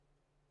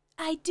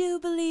I do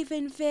believe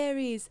in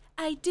fairies.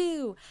 I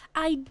do.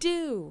 I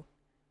do.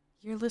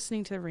 You're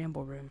listening to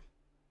Ramble Room,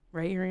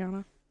 right,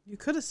 Ariana? You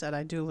could have said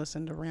I do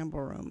listen to Ramble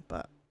Room,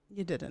 but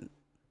you didn't.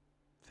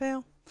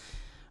 Fail.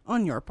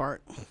 On your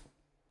part.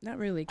 Not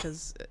really,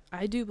 because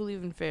I do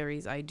believe in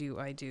fairies. I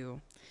do.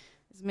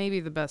 It's maybe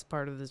the best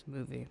part of this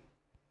movie.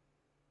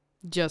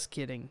 Just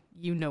kidding.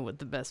 You know what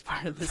the best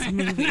part of this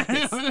movie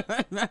is.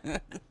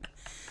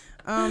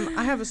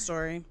 I have a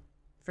story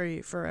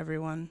for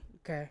everyone.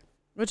 Okay.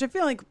 Which I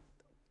feel like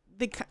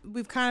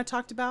we've kind of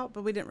talked about,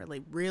 but we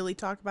didn't really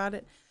talk about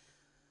it.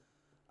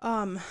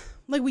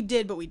 Like we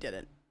did, but we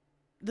didn't.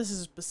 This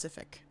is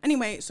specific.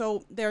 Anyway,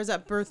 so there's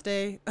that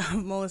birthday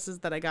of Melissa's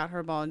that I got her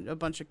a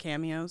bunch of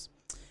cameos.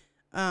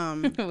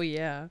 Oh,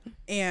 yeah.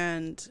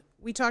 And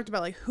we talked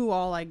about like who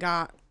all I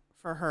got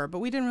for her, but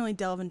we didn't really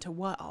delve into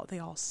what they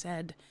all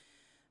said.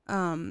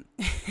 And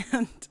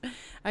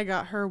I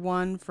got her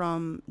one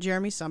from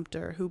Jeremy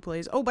Sumpter, who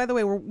plays, oh, by the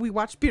way, we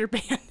watched Peter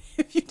Pan,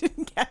 if you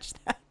didn't catch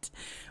that.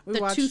 We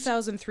watched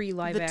 2003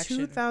 live action.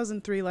 The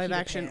 2003 live Peter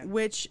action, Pan.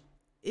 which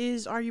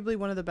is arguably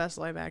one of the best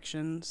live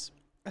actions,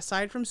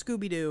 aside from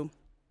Scooby-Doo,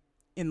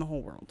 in the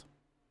whole world.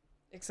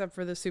 Except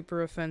for the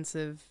super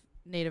offensive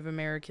Native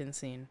American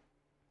scene.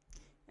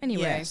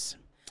 Anyway. Yes.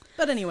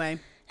 But anyway,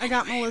 I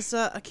got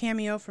Melissa a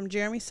cameo from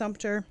Jeremy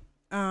Sumpter,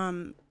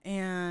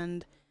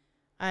 and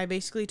I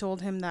basically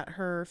told him that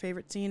her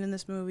favorite scene in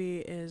this movie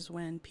is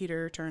when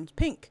Peter turns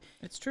pink.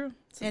 It's true.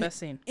 It's the best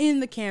scene. In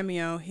the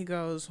cameo, he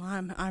goes,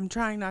 well, I'm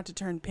trying not to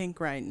turn pink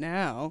right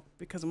now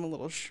because I'm a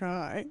little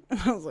shy. And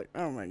I was like,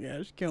 oh my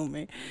gosh, kill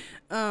me.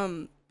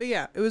 But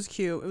yeah, it was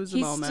cute. It was a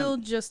moment. He's still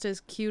just as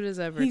cute as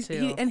ever,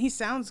 too. And he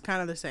sounds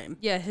kind of the same.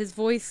 Yeah, his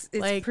voice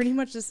is Like- pretty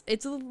much just,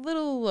 it's a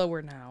little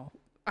lower now.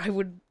 I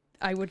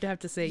would have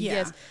to say Yeah.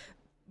 yes.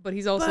 But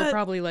he's also But-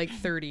 probably like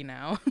 30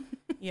 now.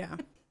 Yeah.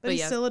 But But he's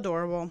yeah. still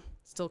adorable.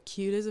 Still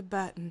cute as a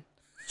button.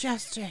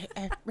 Just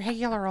a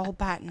regular old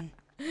button.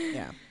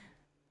 Yeah.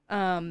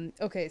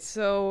 Okay,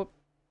 so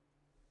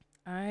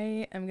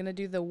I am going to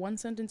do the one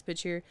sentence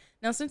pitch here.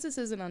 Now, since this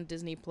isn't on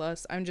Disney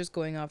Plus, I'm just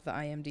going off the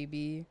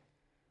IMDb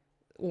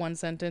one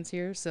sentence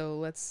here. So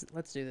let's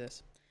do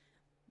this.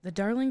 The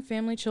darling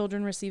family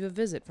children receive a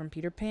visit from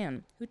Peter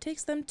Pan, who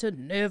takes them to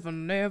Never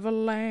Never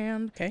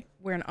Land, Okay.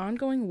 where an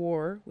ongoing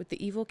war with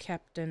the evil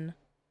Captain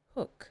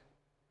Hook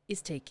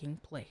is taking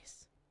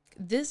place.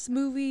 This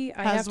movie,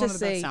 I Has have one to of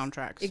the say, best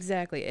soundtracks.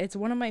 exactly, it's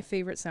one of my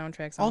favorite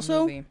soundtracks on Also,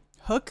 a movie.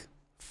 Hook,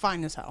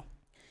 fine as hell.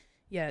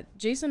 Yeah,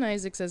 Jason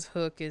Isaacs as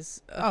Hook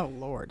is Oh,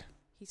 Lord.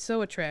 he's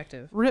so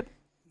attractive. Rip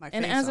my face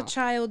And as a off.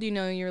 child,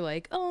 you're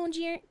like, oh,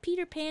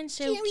 Peter Pan's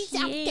so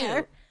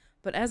cute.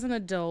 But as an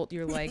adult,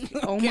 you're like,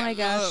 oh my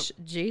gosh,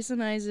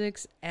 Jason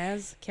Isaacs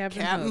as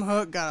Captain Captain Hook.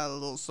 Hook got a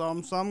little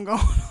something going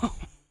on.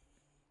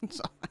 That's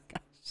all I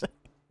gotta say.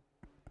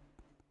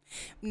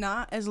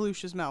 Not as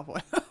Lucius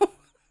Malfoy.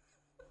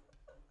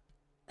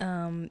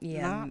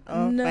 Yeah.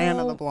 Not a fan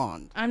of the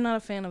blonde. I'm not a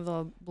fan of the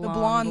blonde, The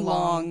blonde,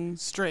 long,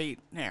 straight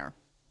hair.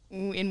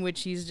 in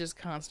which he's just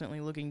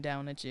constantly looking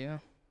down at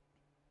you.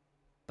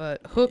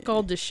 But Hook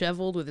all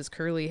disheveled with his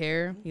curly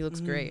hair, he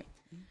looks great.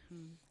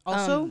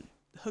 Also,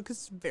 Hook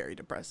is very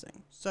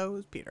depressing. So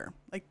is Peter.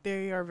 Like,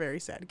 they are very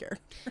sad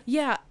characters.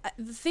 Yeah,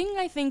 the thing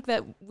I think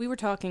that we were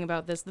talking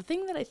about this, the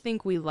thing that I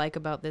think we like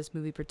about this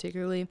movie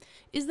particularly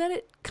is that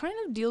it kind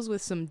of deals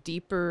with some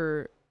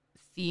deeper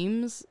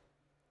themes,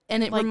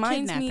 and it Like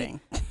reminds kidnapping.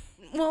 me,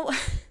 well,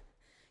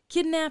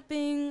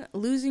 kidnapping,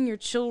 losing your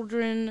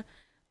children,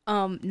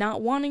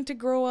 not wanting to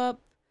grow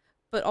up,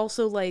 but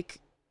also like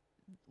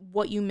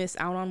what you miss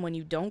out on when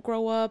you don't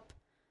grow up,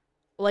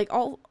 like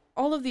all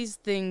of these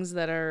things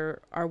that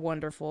are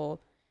wonderful,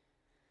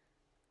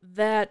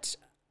 that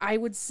I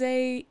would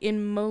say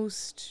in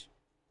most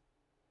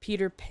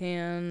Peter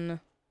Pan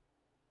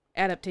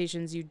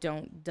adaptations you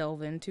don't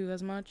delve into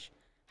as much.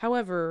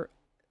 However,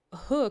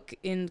 Hook,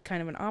 in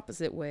kind of an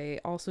opposite way,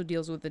 also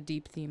deals with the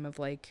deep theme of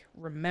like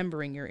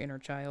remembering your inner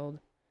child,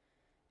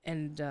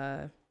 and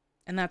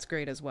that's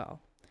great as well.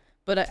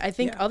 But I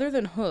think other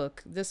than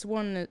Hook, this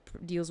one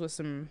deals with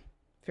some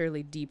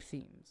fairly deep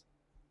themes,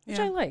 which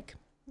I like.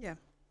 Yeah.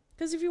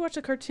 Because if you watch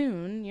a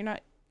cartoon, you're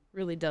not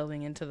really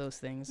delving into those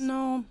things.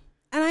 No.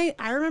 And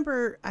I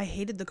remember I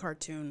hated the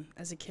cartoon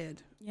as a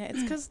kid. Yeah,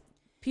 it's because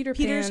Peter's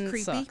Peter's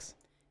creepy. sucks.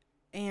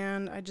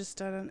 And I just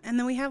didn't. And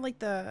then we had like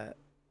the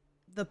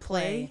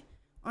play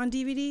on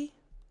DVD,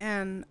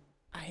 and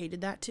I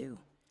hated that too.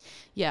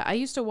 Yeah, I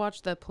used to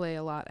watch that play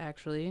a lot,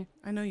 actually.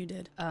 I know you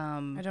did.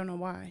 I I don't know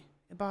why.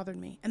 It bothered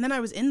me. And then I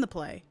was in the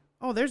play.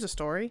 Oh, there's a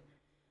story.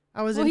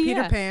 I was in Well,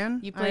 Peter yeah. Pan.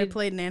 You I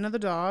played Nana the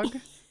dog.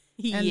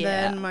 And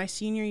Yeah. then my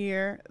senior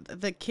year,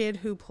 the kid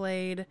who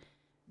played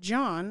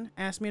John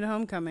asked me to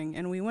homecoming,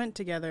 and we went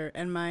together,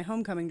 and my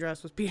homecoming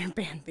dress was Peter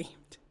Pan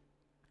themed.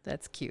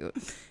 That's cute.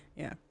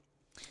 Yeah.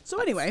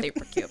 So anyway.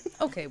 Super cute.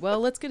 Okay, well,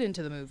 let's get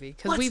into the movie.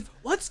 Because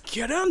let's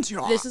get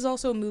into it. this is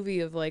also a movie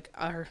of, like,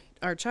 our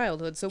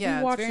childhood. So Yeah, we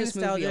it's watched very this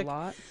movie a nostalgic.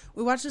 lot.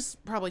 We watched this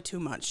probably too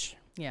much.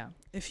 Yeah,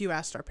 if you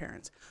asked our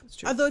parents. that's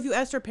true. Although if you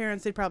asked our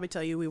parents, they'd probably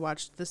tell you we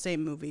watched the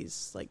same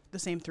movies, like the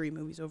same 3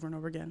 movies over and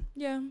over again.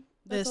 Yeah,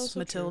 that's This, also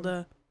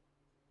Matilda.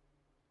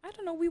 true. I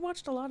don't know. We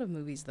watched a lot of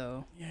movies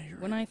though. Yeah, you're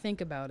When right. I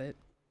think about it,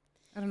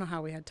 I don't know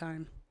how we had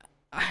time.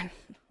 I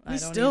We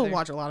don't still either.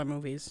 watch a lot of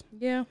movies.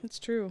 Yeah, it's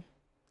true.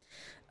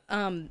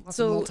 Lots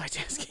So of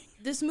multitasking.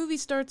 this movie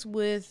starts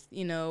with,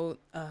 A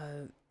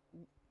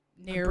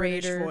narrator,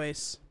 British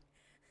voice.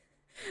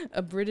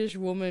 a British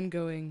woman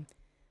going,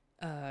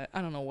 I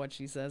don't know what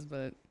she says,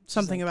 but she's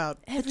Something like, about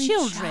every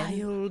children.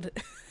 child,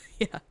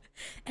 yeah,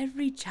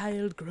 every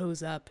child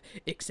grows up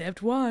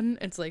except one.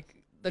 It's like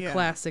the Yeah,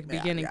 classic yeah,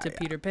 beginning yeah, to yeah.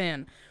 Peter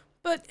Pan.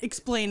 But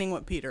Explaining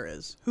what Peter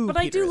is. Who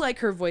I Peter do is. like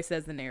her voice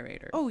as the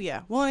narrator. Oh,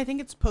 yeah. Well, I think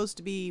it's supposed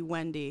to be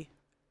Wendy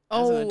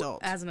as an adult.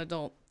 As an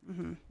adult,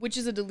 Mm-hmm. which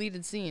is a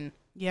deleted scene.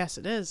 Yes,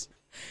 it is.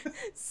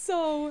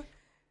 So,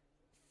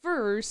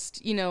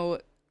 first,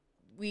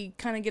 we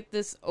kind of get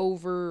this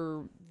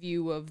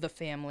overview of the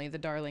family, the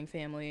Darling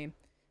family.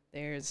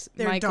 There's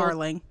They're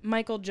darling.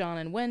 Michael, John,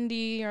 and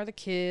Wendy are the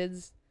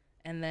kids.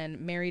 And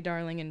then Mary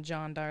Darling and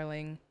John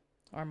Darling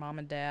are mom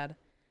and dad.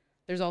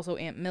 There's also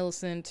Aunt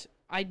Millicent.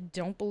 I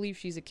don't believe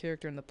she's a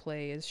character in the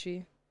play, is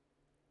she?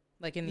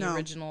 Like in the No.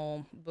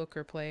 original book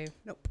or play?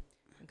 Nope.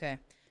 Okay.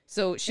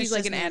 So she's It's like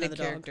just an Nana added the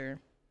dog. character.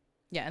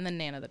 Yeah, and then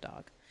Nana the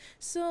dog.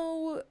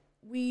 So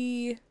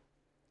we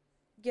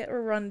get a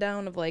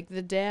rundown of like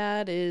the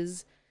dad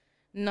is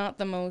not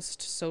the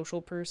most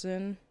social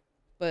person,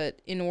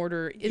 but in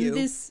You.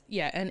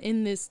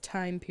 this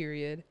time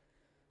period,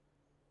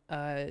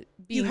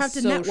 being have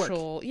to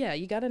social, network. yeah,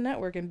 you got to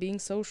network, and being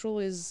social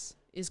is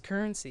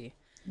currency.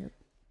 Yep.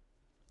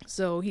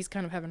 So he's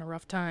kind of having a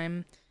rough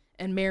time.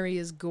 And Mary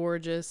is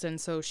gorgeous,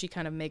 and so she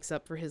kind of makes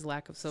up for his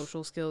lack of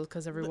social skills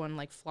because everyone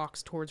like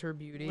flocks towards her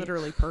beauty.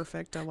 Literally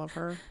perfect. I love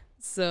her.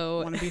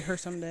 So Want to be her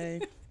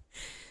someday.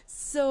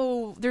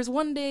 So there's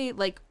one day,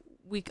 like,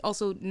 we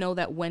also know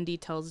that Wendy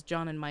tells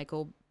John and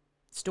Michael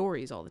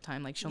stories all the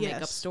time. Like, she'll make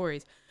up Yes.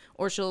 stories.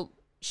 Or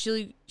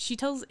she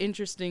tells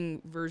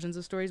interesting versions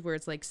of stories where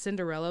it's like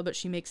Cinderella, but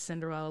she makes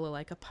Cinderella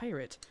like a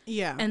pirate.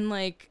 Yeah. And,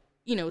 like,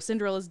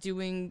 Cinderella's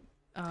doing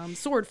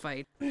sword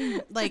fight.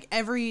 Like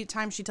every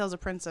time she tells a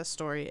princess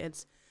story,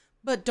 it's,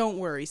 but don't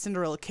worry,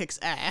 Cinderella kicks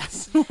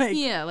ass. Like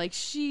Yeah, like,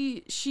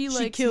 she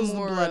likes kills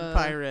more, the blood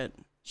pirate.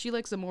 She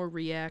likes a more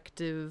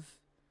reactive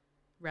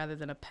rather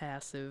than a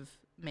passive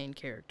main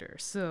character.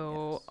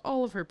 So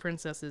all of her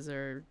princesses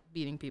are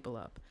beating people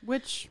up.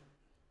 Which,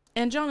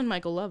 And John and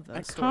Michael love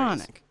those iconic.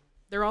 stories.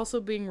 They're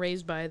also being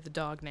raised by the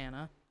dog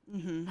Nana.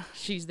 Mm-hmm.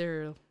 She's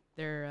their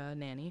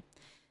nanny.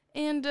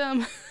 And,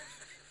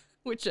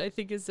 which I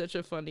think is such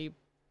a funny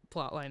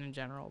plot line in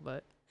general,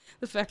 but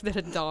the fact that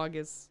a dog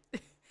is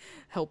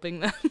helping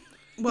them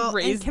Well,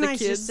 raise and can the I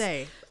kids. just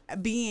say,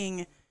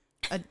 being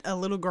a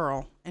little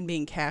girl and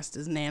being cast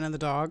as Nana the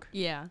dog,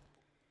 Yeah.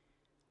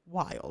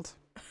 wild.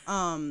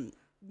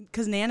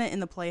 Because Nana in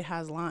the play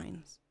has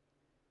lines.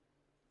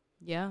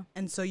 Yeah.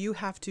 And so you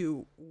have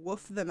to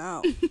woof them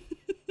out.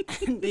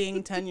 And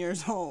being 10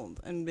 years old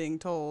and being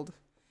told,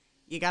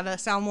 you gotta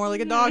sound more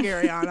like a dog,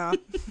 Ariana.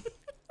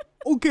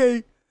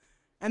 Okay.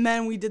 And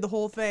then we did the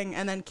whole thing,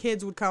 and then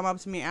kids would come up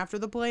to me after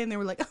the play, and they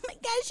were like, oh my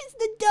gosh, it's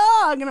the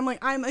dog! And I'm like,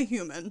 I'm a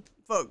human,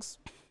 folks.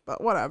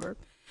 But whatever.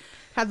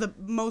 Had the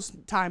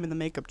most time in the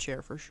makeup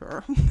chair, for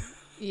sure.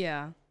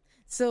 Yeah.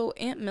 So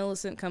Aunt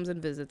Millicent comes and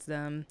visits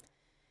them.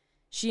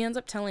 She ends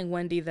up telling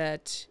Wendy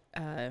that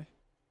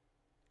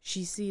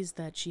she sees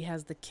that she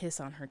has the kiss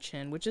on her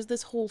chin, which is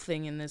this whole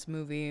thing in this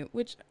movie,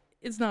 which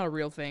it's not a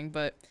real thing,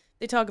 but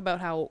they talk about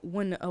how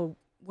when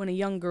a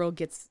young girl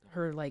gets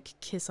her like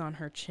kiss on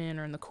her chin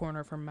or in the corner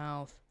of her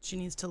mouth, She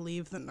needs to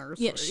leave the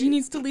nursery. yeah, she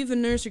needs to leave the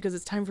nursery because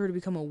it's time for her to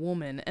become a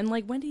woman. And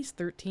like Wendy's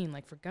 13,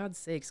 like for God's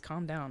sakes,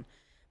 calm down.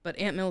 But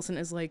Aunt Millicent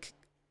is like,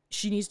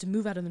 she needs to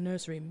move out of the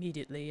nursery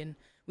immediately, and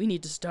we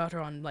need to start her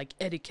on like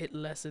etiquette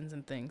lessons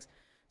and things.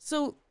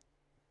 So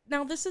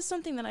now this is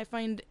something that I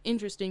find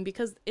interesting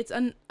because it's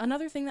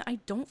another thing that I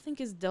don't think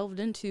is delved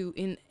into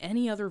in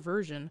any other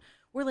version,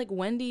 where like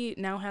Wendy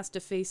now has to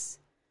face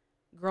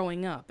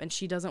growing up and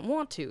she doesn't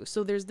want to.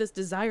 So there's this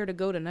desire to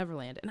go to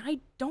Neverland, and I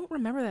don't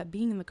remember that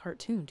being in the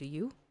cartoon. Do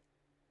you?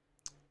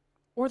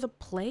 Or the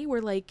play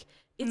where like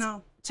it's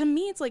No. to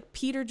me it's like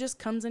Peter just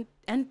comes in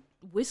and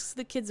whisks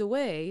the kids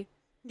away.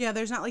 Yeah,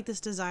 there's not like this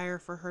desire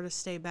for her to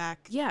stay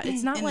back. Yeah,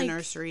 it's not in like the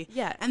nursery.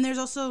 Yeah. And there's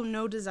also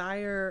no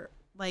desire,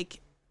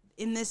 like,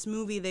 in this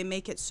movie, they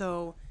make it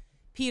so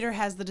Peter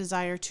has the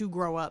desire to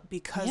grow up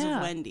because Yeah.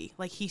 of Wendy.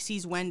 Like, he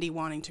sees Wendy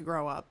wanting to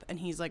grow up, and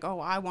he's like,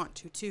 oh, I want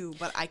to too,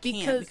 but I can't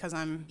Because- because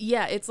I'm...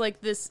 Yeah, it's like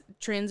this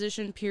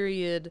transition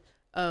period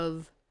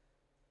of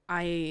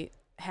I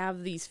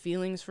have these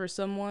feelings for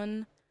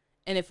someone,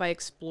 and if I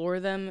explore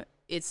them,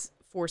 it's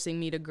forcing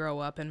me to grow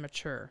up and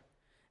mature.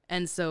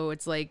 And so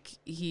it's like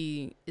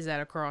he is at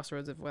a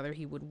crossroads of whether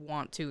he would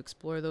want to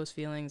explore those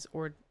feelings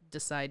or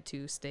decide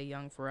to stay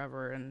young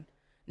forever and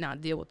not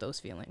deal with those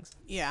feelings.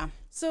 Yeah.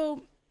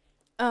 So,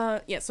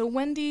 so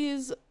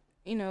Wendy's,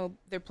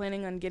 they're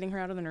planning on getting her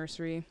out of the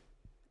nursery,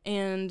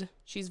 and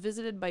she's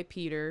visited by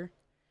Peter,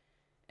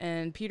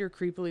 and Peter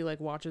creepily like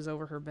watches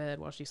over her bed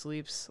while she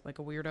sleeps like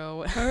a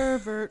weirdo.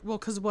 Pervert. Well,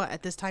 because what?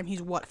 At this time,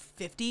 he's what,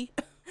 50?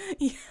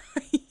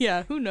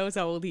 Yeah, who knows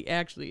how old he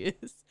actually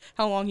is,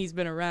 how long he's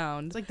been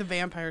around. It's like the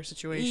vampire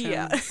situation.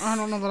 Yeah. I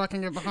don't know that I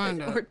can get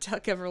behind it. Or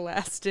Tuck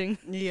Everlasting.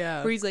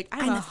 Yeah. Where he's like,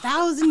 I'm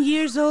 1,000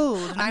 years old,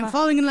 and I'm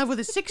falling in love with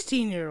a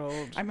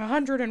 16-year-old. I'm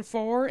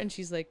 104, and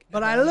she's like,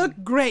 But I look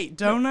great,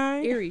 don't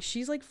I? Ari,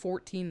 she's like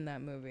 14 in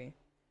that movie.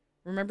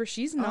 Remember,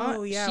 she's not.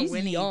 Oh, yeah, she's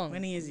Winnie. young.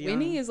 Winnie is young.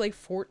 Winnie is like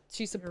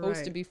she's supposed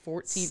to right. be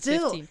 14,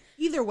 Still, 15.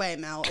 either way,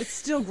 Mel, it's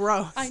still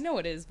gross. I know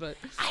it is, but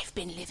I've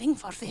been living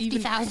for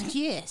 50,000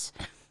 years.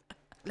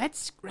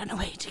 Let's run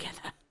away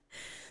together.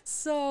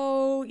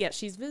 so yeah,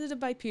 she's visited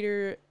by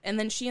Peter, and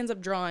then she ends up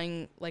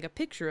drawing like a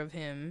picture of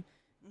him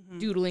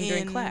doodling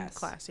during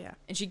class. Yeah.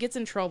 And she gets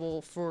in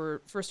trouble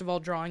for, first of all,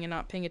 drawing and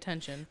not paying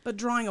attention. But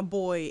drawing a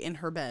boy in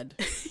her bed.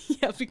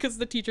 Yeah, because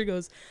the teacher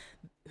goes,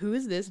 "Who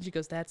is this?" And she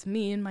goes, "That's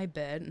me in my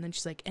bed." And then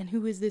she's like, "And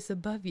who is this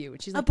above you?"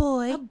 And she's like,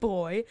 boy. "A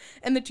boy."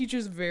 And the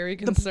teacher's very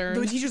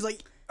concerned. The teacher's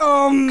like,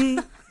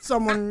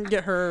 someone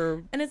get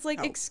her. And it's like,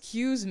 out.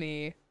 excuse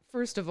me.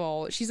 First of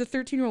all, she's a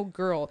 13-year-old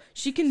girl.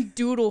 She can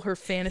doodle her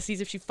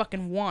fantasies if she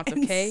fucking wants,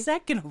 okay? And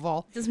second of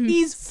all, Doesn't-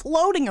 he's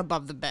floating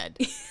above the bed.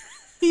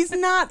 He's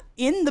not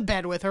in the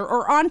bed with her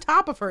or on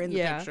top of her in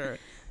the picture.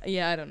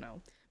 Yeah, I don't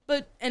know.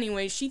 But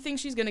anyway, she thinks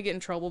she's going to get in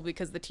trouble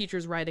because the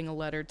teacher's writing a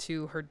letter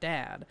to her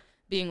dad,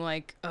 being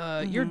like,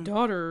 your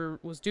daughter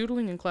was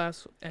doodling in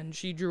class and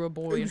she drew a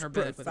boy in her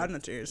bed with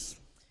her.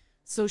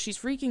 So she's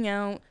freaking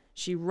out.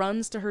 She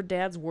runs to her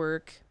dad's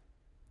work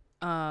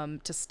to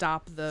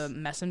stop the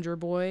messenger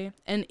boy.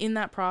 And in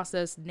that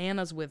process,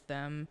 Nana's with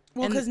them.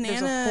 Well, and because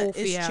there's a Nana whole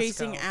is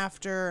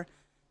fiasco.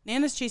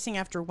 Nana's chasing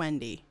after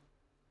Wendy.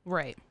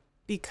 Right.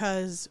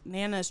 Because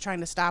Nana is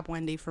trying to stop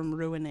Wendy from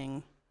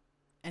ruining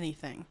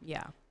anything.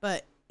 Yeah.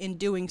 But in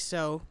doing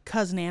so,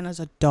 because Nana's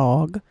a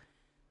dog,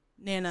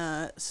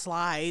 Nana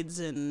slides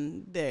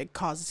and it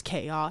causes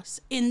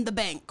chaos in the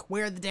bank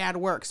where the dad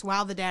works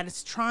while the dad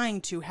is trying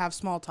to have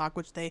small talk,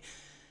 which they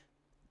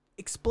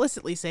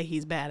explicitly say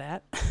he's bad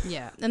at.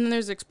 Yeah. And then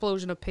there's an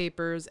explosion of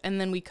papers, and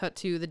then we cut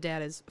to the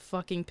dad is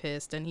fucking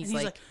pissed, and he's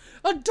like,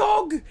 a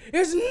dog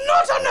is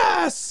not a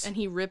nurse! and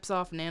he rips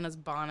off Nana's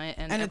bonnet,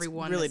 and it's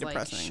everyone really is like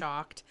depressing.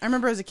 shocked. I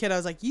remember as a kid, I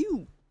was like,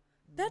 you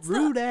That's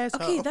rude the,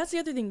 asshole. Okay, that's the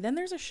other thing. Then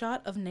there's a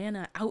shot of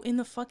Nana out in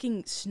the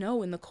fucking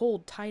snow in the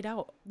cold, tied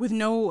out. With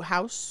no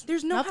house?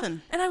 There's no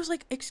nothing. and I was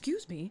like,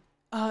 excuse me,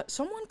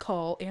 someone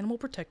call Animal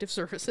Protective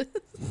Services.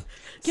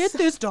 Get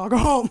this dog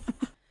home.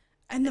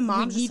 And the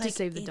mom's need just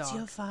to like, save the it's dog.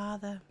 your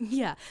father.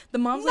 Yeah, the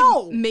mom's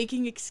No! like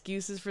making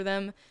excuses for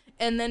them,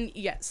 and then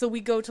yeah, so we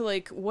go to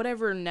like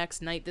whatever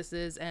next night this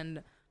is,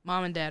 and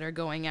mom and dad are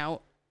going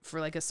out for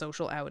like a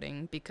social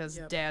outing because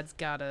dad's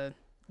gotta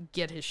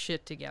get his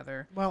shit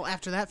together. Well,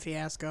 after that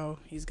fiasco,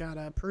 he's got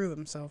to prove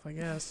himself, I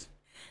guess.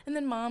 And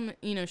then mom,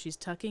 she's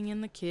tucking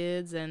in the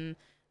kids, and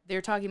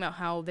they're talking about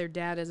how their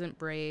dad isn't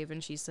brave,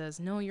 and she says,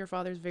 "No, your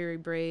father's very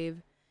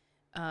brave."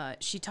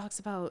 She talks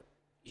about,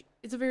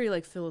 it's a very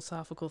like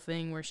philosophical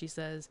thing where she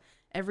says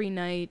every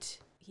night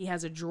he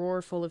has a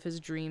drawer full of his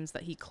dreams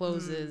that he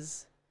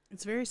closes.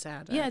 It's very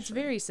sad. Yeah, it's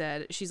actually. very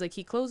sad. She's like,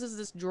 he closes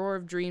this drawer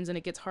of dreams and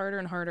it gets harder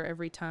and harder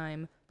every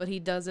time, but he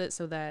does it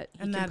so that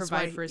he can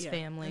provide for his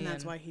family. And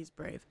that's why he's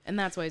brave. And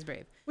that's why he's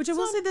brave. Which I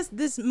will say,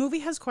 this movie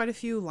has quite a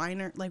few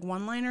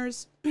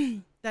one-liners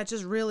that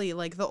just really,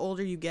 like, the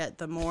older you get,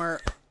 the more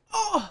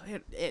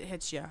it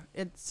hits you.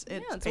 It's Yeah,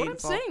 that's painful. what I'm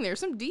saying. There's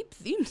some deep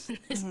themes in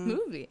this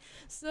movie.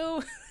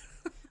 So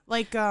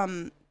Like,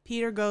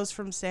 Peter goes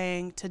from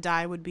saying to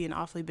die would be an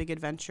awfully big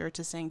adventure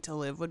to saying to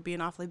live would be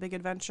an awfully big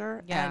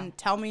adventure. Yeah. And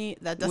tell me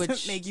that doesn't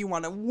Which- make you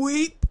want to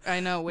weep. I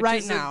know, which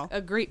Right is now. a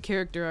great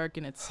character arc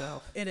in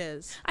itself. It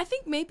is. I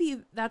think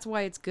maybe that's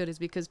why it's good, is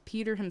because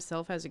Peter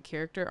himself has a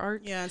character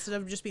arc. Yeah, instead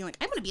of just being like,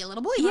 I'm going to be a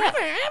little boy Yeah.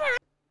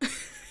 forever.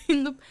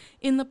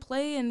 In the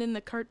play and in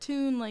the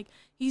cartoon, like,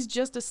 he's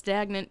just a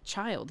stagnant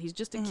child. He's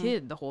just a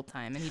kid the whole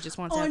time, and he just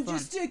wants to have I'm fun.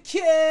 just a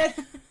kid.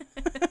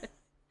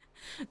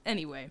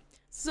 Anyway,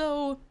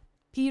 so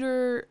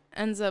Peter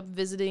ends up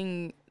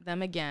visiting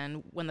them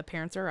again when the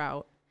parents are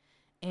out,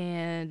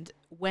 and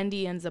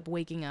Wendy ends up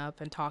waking up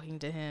and talking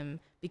to him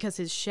because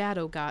his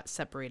shadow got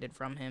separated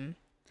from him.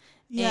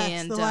 Yes,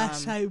 And, the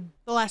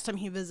last time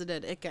he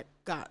visited, it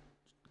got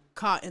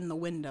caught in the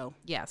window.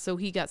 Yeah, so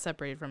he got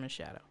separated from his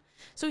shadow.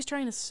 So he's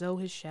trying to sew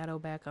his shadow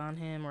back on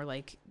him, or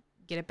like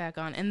get it back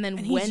on, and then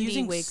And he's Wendy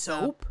using wakes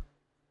soap? up.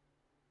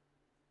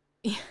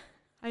 Yeah,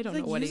 I don't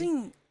know what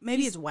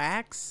maybe it's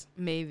wax.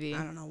 maybe.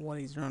 I don't know what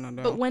he's trying to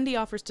do. But Wendy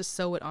offers to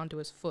sew it onto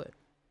his foot.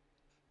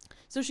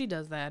 So she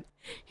does that.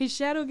 His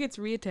shadow gets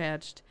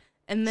reattached,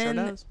 and then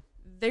does.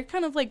 they're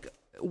kind of like,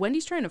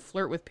 Wendy's trying to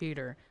flirt with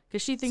Peter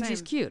because she thinks he's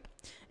Same. cute,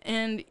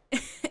 and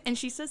and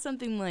she says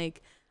something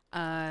like,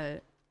 I'm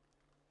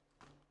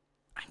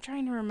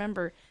trying to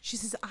remember, She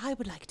says, I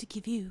would like to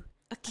give you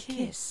a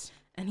kiss,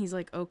 and he's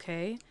like,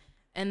 okay,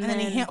 and And then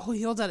then he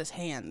holds out his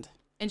hand.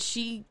 and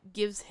she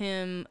gives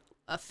him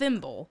a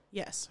thimble,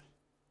 Yes.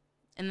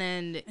 and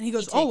then And he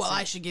goes, oh, takes well,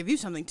 it. I should give you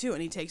something too.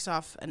 And he takes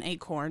off an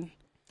acorn.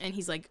 And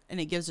he's like, And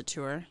he gives it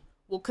to her.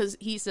 well, because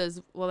he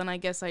says, well, then I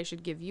guess I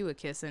should give you a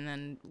kiss. And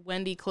then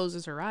Wendy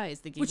closes her eyes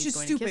thinking Which he's is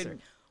going to kiss her.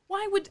 stupid.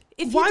 Why would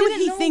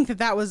he think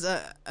that was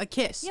a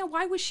kiss? Yeah,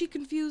 why was she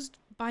confused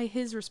by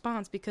his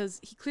response? Because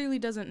he clearly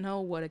doesn't know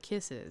what a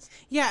kiss is.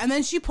 Yeah, and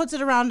then she puts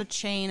it around a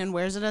chain and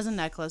wears it as a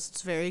necklace.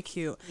 It's very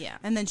cute. Yeah.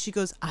 And then she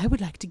goes, I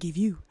would like to give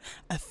you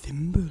a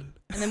thimble.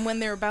 And then when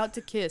they're about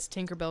to kiss,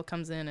 Tinkerbell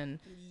comes in and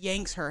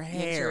Yanks her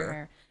hair. yanks her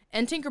hair.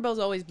 And Tinkerbell's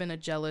always been a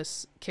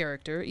jealous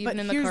character, even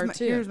in the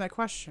cartoon. Here's my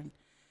question.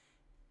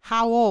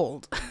 How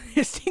old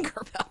is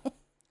Tinkerbell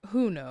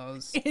Who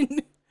knows?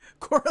 in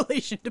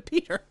correlation to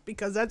Peter?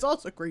 Because that's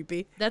also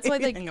creepy. That's why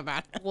if you they think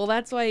about it. Well,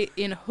 that's why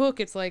in Hook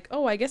it's like,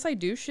 oh, I guess I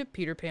do ship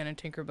Peter Pan and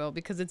Tinkerbell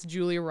because it's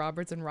Julia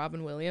Roberts and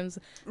Robin Williams.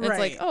 And it's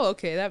like, Right. oh,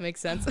 okay, that makes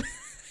sense.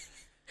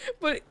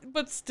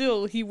 but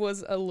still, he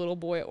was a little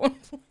boy at one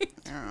point.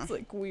 Yeah. It's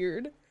like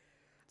weird.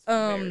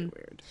 Very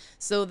weird.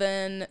 So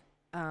then,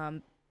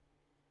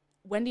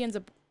 Wendy ends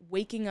up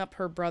waking up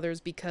her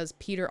brothers because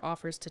Peter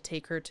offers to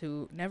take her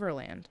to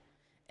Neverland,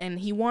 and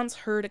he wants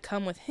her to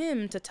come with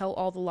him to tell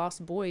all the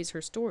lost boys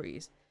her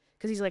stories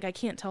because he's like, I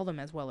can't tell them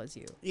as well as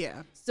you.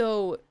 Yeah.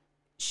 So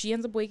she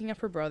ends up waking up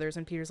her brothers,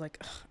 and Peter's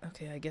like,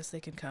 okay, I guess they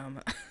can come.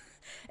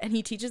 And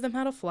he teaches them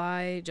how to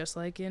fly, just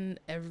like in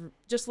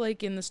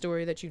the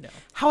story that you know.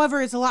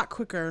 However, it's a lot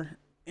quicker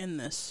in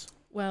this.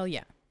 Well,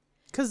 yeah,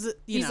 Because,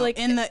 He's know, like-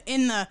 in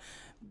the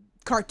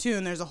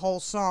cartoon, there's a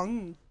whole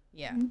song.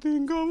 yeah,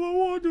 Think of a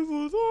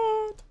wonderful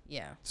thought.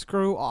 yeah.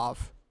 Screw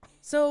off.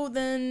 So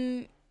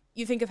then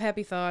you think of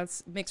Happy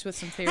Thoughts mixed with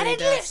some fairy And it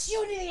dust. lifts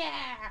you to the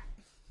air.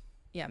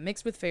 Yeah,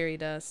 mixed with fairy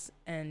dust,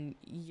 and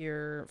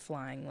you're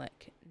flying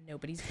like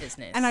nobody's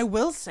business. And I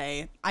will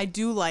say, I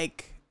do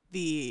like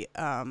the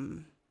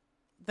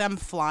them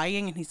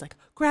flying, and he's like,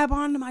 grab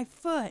onto my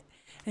foot,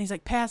 and he's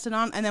like, pass it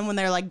on, and then when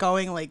they're like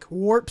going like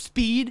warp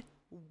speed,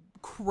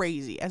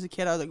 crazy. As a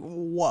kid, I was like,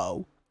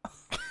 whoa.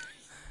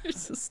 You're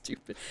so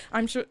stupid.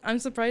 I'm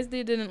surprised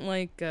they didn't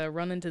like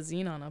run into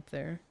Xenon up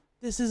there.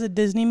 This is a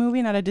Disney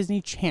movie, not a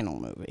Disney Channel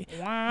movie.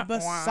 Wah,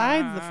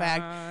 Besides the wah.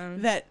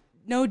 fact that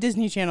no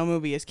Disney Channel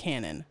movie is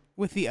canon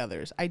with the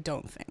others, I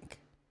don't think.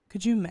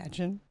 Could you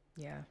imagine?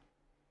 Yeah,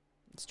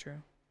 it's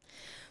true.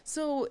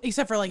 So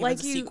Except for like if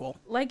it's a you, sequel.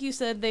 like you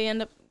said, they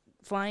end up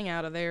flying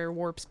out of there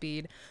warp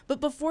speed. But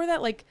before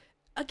that, like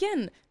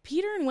again,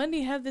 Peter and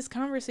Wendy have this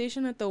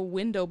conversation at the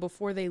window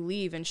before they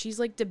leave, and she's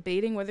like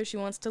debating whether she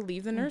wants to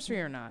leave the nursery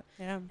or not.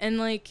 Yeah.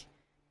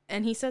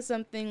 And he says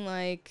something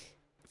like,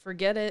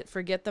 forget it,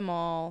 forget them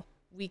all.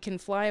 We can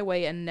fly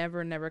away and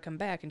never come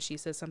back. And she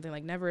says something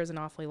like, never is an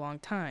awfully long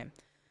time.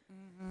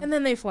 Mm-hmm. And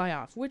then they fly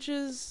off, which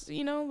is,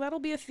 that'll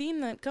be a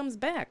theme that comes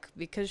back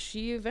because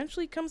she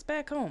eventually comes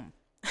back home.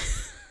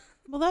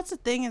 Well, that's the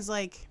thing is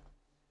like,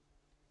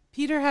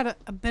 Peter had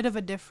a bit of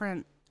a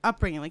different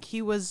upbringing. Like,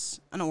 he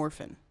was an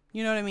orphan.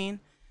 You know what I mean?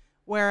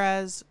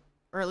 Whereas,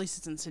 or at least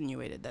it's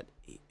insinuated that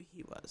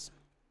he was.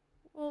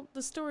 Well,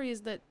 the story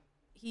is that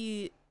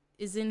he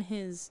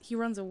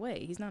runs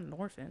away. He's not an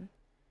orphan.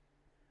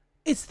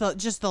 It's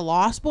just the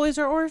Lost Boys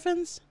are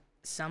orphans?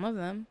 Some of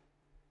them.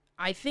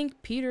 I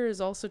think Peter is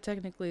also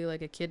technically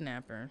like a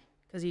kidnapper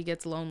because he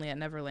gets lonely at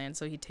Neverland,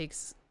 so he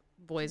takes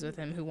boys with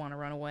him who want to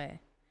run away.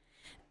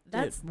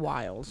 That's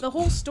wild. the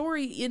whole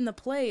story in the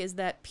play is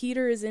that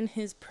Peter is in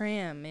his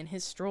pram, in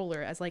his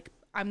stroller, as like,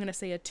 I'm going to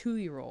say a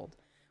 2-year-old,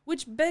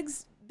 which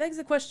begs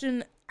the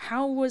question,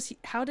 how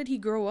did he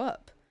grow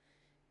up?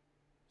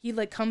 He'd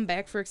like come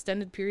back for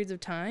extended periods of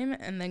time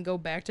and then go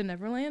back to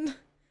Neverland?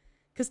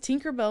 Because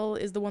Tinkerbell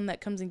is the one that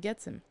comes and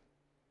gets him.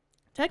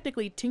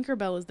 Technically,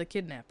 Tinkerbell is the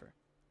kidnapper.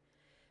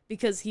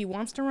 Because he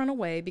wants to run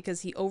away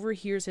because he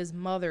overhears his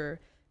mother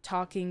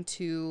talking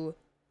to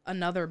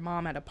another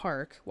mom at a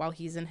park while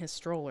he's in his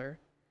stroller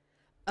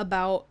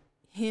about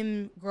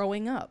him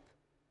growing up.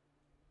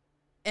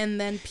 And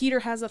then Peter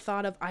has a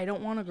thought of, I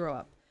don't want to grow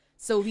up.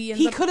 So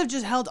he could have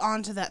just held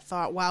on to that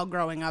thought while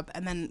growing up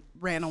and then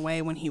ran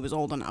away when he was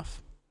old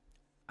enough.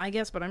 I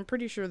guess, but I'm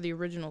pretty sure the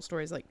original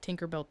story is like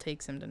Tinkerbell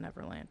takes him to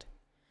Neverland.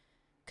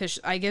 Because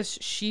I guess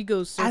she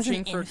goes searching As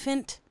an for...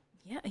 infant?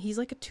 Yeah, he's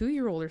like a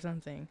 2-year-old or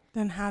something.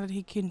 Then how did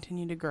he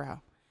continue to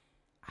grow?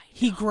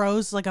 He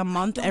grows like a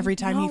month every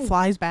time know. he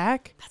flies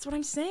back? That's what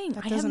I'm saying.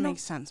 That doesn't make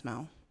sense,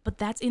 Mel. But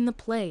that's in the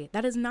play.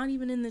 That is not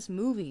even in this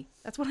movie.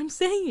 That's what I'm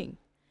saying.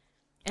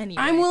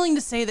 Anyway. I'm willing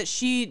to say that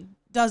she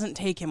doesn't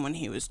take him when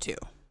he was 2.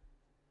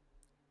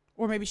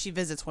 Or maybe she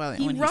visits when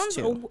he's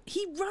 2.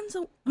 He runs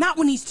away. Not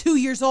when he's 2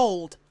 years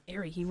old.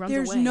 Ari, he runs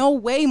There's away. no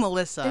way,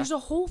 Melissa. There's a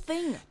whole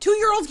thing.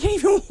 2-year-olds can't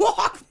even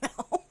walk,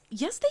 Mel.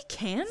 Yes, they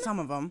can. Some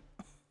of them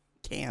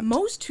can't.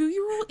 Most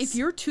 2-year-olds, if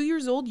you're 2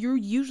 years old, you're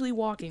usually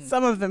walking.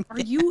 Some of them Are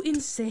can't. you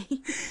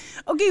insane?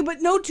 Okay,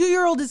 but no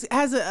 2-year-old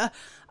has a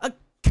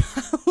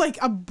like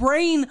a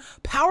brain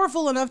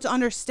powerful enough to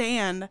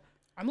understand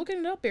I'm looking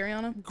it up,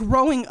 Ariana.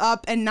 growing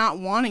up and not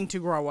wanting to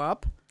grow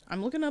up.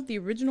 I'm looking up the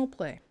original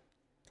play.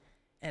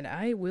 And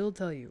I will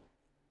tell you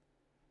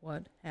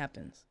what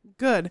happens.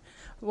 Good.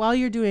 While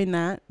you're doing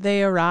that,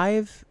 they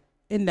arrive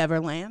in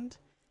Neverland.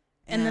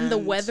 And then the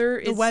weather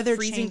is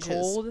freezing changes.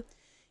 cold.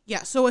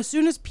 Yeah, so as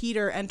soon as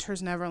Peter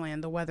enters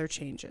Neverland, the weather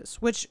changes,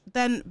 which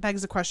then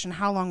begs the question,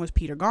 how long was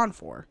Peter gone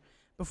for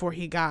before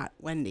he got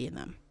Wendy and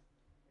them?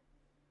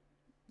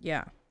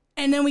 Yeah.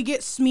 And then we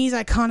get Smee's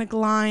iconic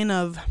line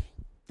of,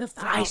 The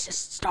ice is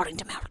starting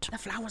to melt. The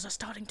flowers are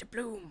starting to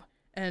bloom.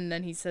 And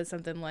then he says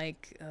something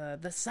like,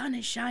 the sun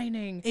is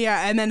shining.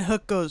 Yeah, and then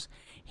Hook goes,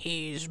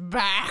 he's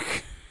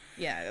back.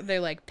 Yeah, they're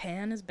like,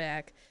 Pan is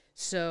back.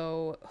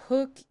 So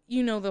Hook,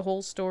 you know the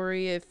whole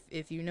story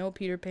if you know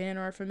Peter Pan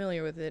or are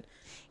familiar with it.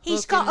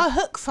 He's got a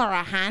hook for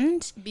a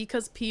hand.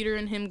 Because Peter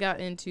and him got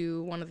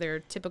into one of their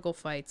typical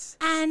fights.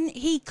 And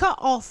he cut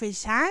off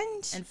his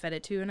hand. And fed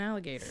it to an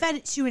alligator. Fed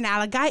it to an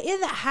alligator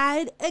that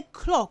had a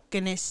clock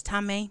in his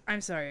tummy.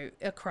 I'm sorry,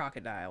 a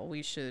crocodile.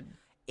 We should...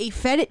 He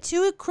fed it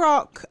to a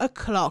clock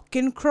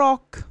in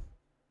croc.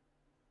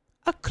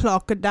 A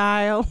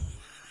crocodile.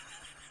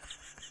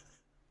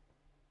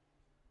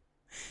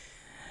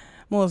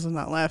 Melissa's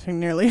not laughing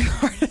nearly as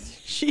hard as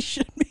she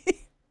should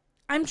be.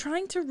 I'm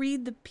trying to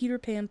read the Peter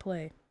Pan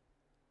play.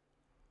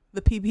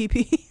 The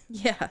PPP?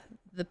 Yeah,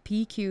 the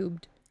P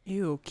cubed.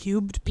 Ew,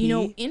 cubed P. You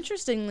know,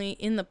 interestingly,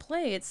 in the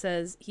play, it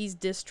says he's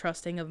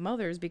distrusting of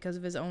mothers because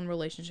of his own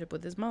relationship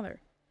with his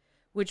mother.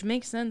 Which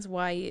makes sense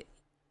why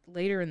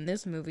later in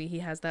this movie he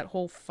has that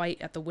whole fight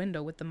at the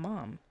window with the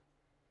mom.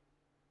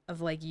 Of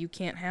like, you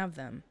can't have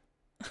them.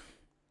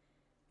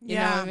 You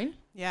know what I mean?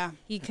 Yeah.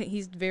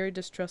 He's very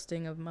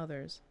distrusting of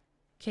mothers.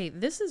 Okay,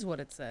 this is what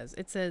it says.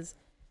 It says,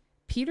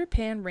 Peter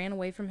Pan ran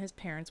away from his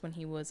parents when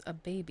he was a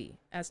baby,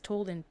 as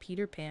told in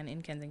Peter Pan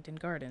in Kensington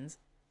Gardens,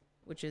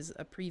 which is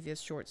a previous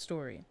short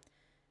story.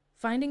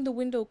 Finding the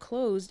window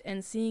closed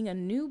and seeing a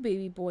new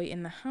baby boy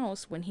in the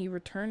house when he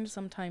returned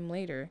sometime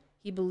later,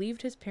 he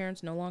believed his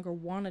parents no longer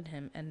wanted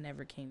him and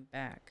never came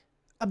back.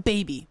 A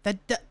baby.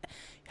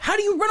 How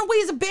do you run away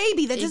as a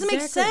baby? That doesn't make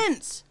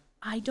sense.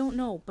 I don't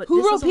know, but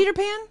who wrote Peter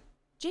Pan?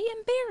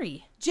 J.M.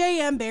 Barrie.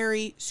 J.M.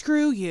 Barrie,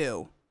 screw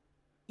you.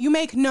 You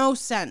make no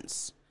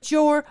sense.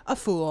 You're a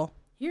fool.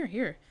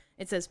 Here.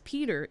 It says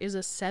Peter is a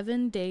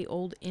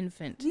 7-day-old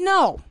infant.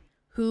 No.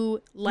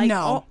 Who, like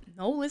No.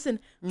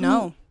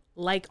 Who,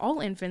 like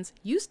all infants,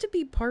 used to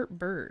be part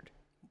bird.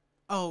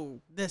 Oh,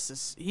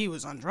 he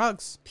was on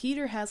drugs.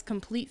 Peter has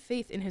complete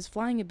faith in his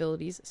flying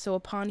abilities, so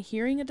upon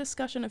hearing a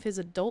discussion of his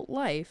adult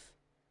life,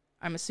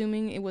 I'm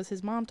assuming it was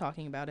his mom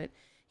talking about it,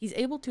 he's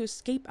able to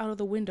escape out of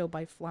the window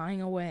by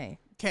flying away.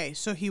 Okay,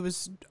 so he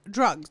was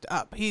drugged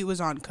up. He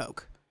was on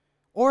coke.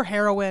 Or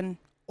heroin.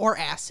 Or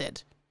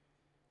acid.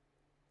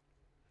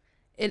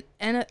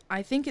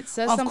 I think it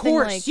says of something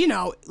course, like... you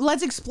know,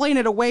 let's explain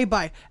it away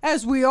by,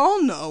 as we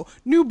all know,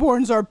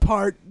 newborns are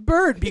part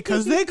bird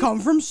because they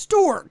come from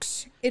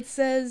storks. It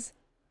says...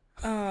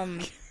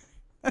 That's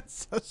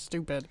so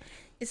stupid.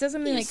 It says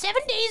something like...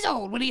 7 days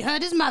old when he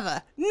heard his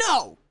mother.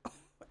 No!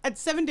 At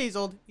 7 days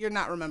old, you're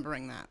not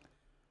remembering that.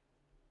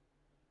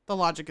 The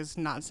logic is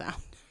not sound.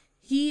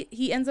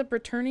 He ends up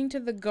returning to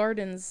the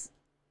gardens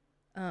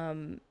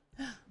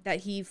that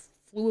he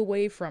flew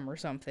away from or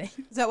something.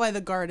 Is that why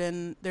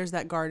there's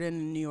that garden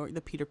in New York,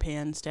 the Peter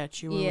Pan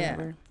statue or Yeah.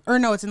 whatever? Or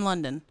no, it's in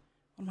London.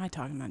 What am I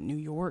talking about? New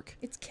York?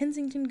 It's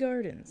Kensington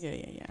Gardens.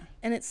 Yeah.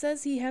 And it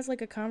says he has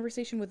like a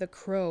conversation with a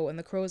crow, and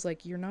the crow is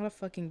like, "You're not a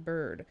fucking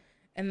bird."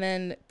 And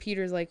then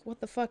Peter's like,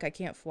 "What the fuck? I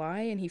can't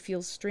fly," and he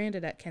feels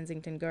stranded at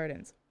Kensington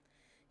Gardens.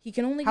 He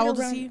can only How get old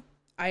around. is he?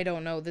 I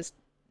don't know.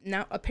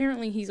 Now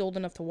apparently he's old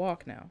enough to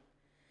walk now.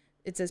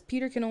 It says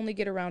Peter can only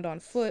get around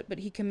on foot, but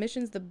he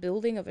commissions the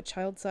building of a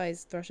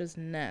child-sized thrush's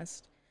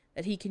nest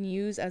that he can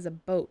use as a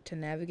boat to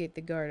navigate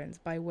the gardens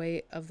by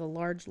way of the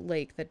large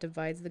lake that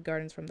divides the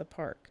gardens from the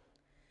park.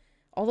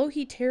 Although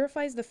he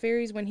terrifies the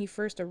fairies when he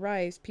first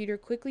arrives, Peter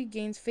quickly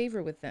gains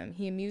favor with them.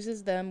 He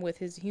amuses them with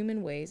his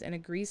human ways and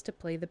agrees to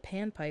play the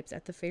panpipes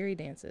at the fairy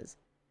dances.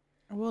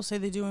 I will say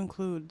they do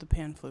include the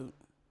pan flute.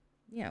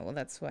 Yeah, well,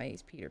 that's why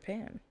he's Peter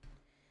Pan.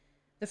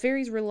 The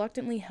fairies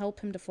reluctantly help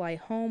him to fly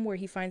home, where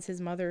he finds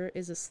his mother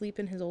is asleep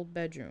in his old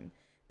bedroom.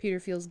 Peter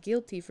feels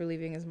guilty for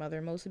leaving his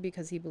mother, mostly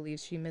because he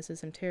believes she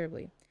misses him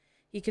terribly.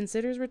 He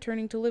considers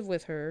returning to live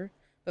with her,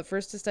 but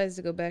first decides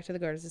to go back to the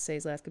gardens to say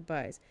his last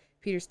goodbyes.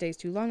 Peter stays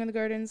too long in the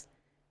gardens.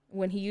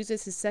 When he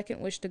uses his second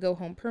wish to go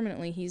home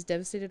permanently, he's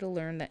devastated to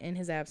learn that in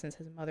his absence,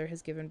 his mother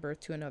has given birth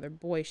to another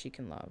boy she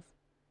can love.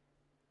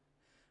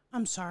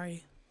 I'm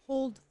sorry.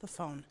 Hold the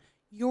phone.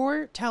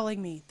 You're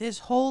telling me this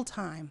whole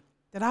time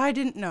that I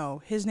didn't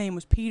know his name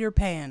was Peter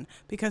Pan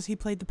because he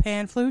played the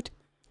pan flute?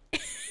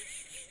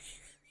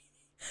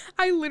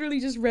 I literally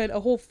just read a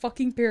whole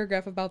fucking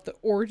paragraph about the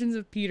origins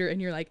of Peter,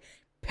 and you're like,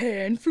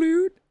 pan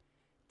flute?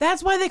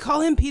 That's why they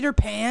call him Peter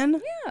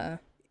Pan? Yeah.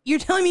 You're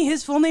telling me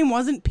his full name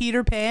wasn't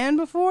Peter Pan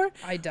before?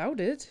 I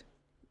doubt it.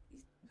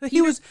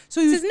 He was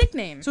his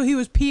nickname. So he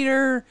was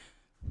Peter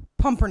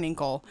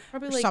Pumpernickel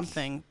Probably or like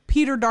something.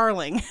 Peter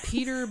Darling.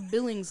 Peter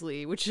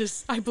Billingsley, which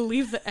is, I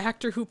believe, the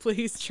actor who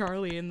plays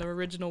Charlie in the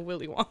original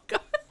Willy Wonka.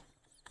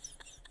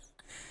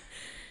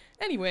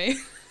 Anyway.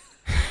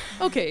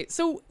 Okay,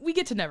 so we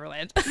get to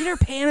Neverland. Peter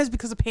Pan is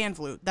because of pan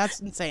flute. That's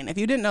insane. If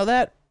you didn't know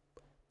that,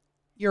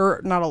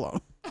 you're not alone.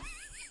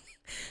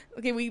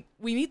 Okay, we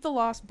meet the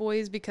Lost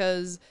Boys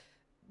because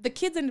the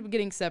kids end up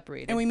getting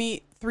separated. And we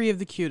meet 3 of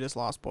the cutest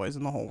Lost Boys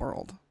in the whole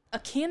world. A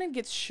cannon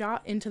gets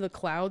shot into the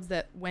clouds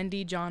that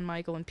Wendy, John,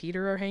 Michael, and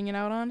Peter are hanging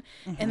out on,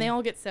 and they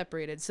all get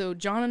separated. So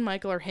John and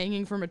Michael are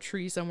hanging from a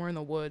tree somewhere in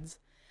the woods.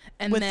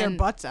 And With then, their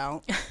butts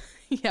out.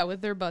 yeah,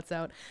 with their butts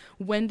out.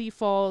 Wendy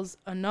falls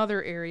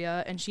another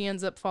area, and she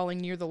ends up falling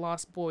near the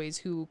Lost Boys,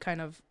 who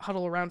kind of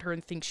huddle around her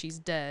and think she's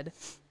dead.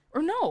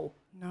 Or no,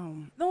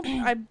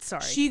 I'm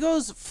sorry. She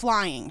goes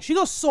flying. She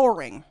goes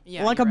soaring.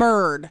 Yeah, like a you're right.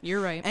 bird.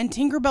 You're right. And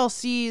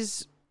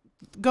Tinkerbell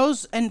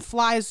goes and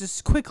flies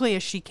as quickly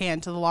as she can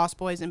to the Lost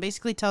Boys and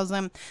basically tells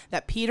them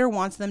that Peter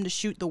wants them to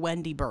shoot the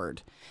Wendy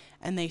bird.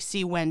 And they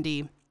see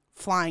Wendy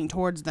flying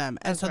towards them.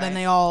 And so then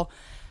they all,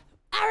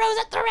 arrows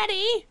at the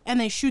ready! And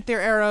they shoot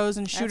their arrows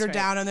and shoot her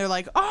down. And they're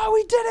like, oh,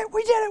 we did it,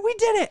 we did it, we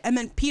did it. And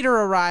then Peter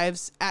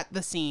arrives at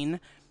the scene.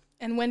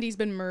 And Wendy's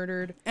been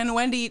murdered. And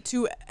Wendy,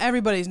 to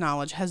everybody's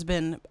knowledge, has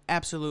been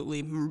absolutely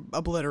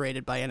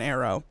obliterated by an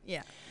arrow.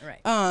 Yeah,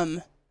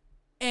 right.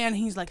 And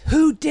he's like,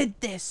 who did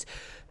this?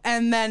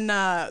 And then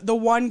the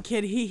one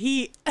kid,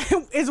 he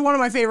is one of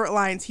my favorite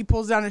lines. He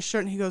pulls down his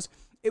shirt and he goes,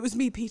 it was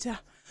me, Peter.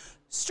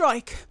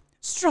 Strike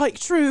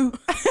true.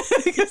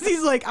 Because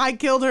he's like, I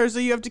killed her, so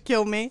you have to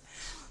kill me.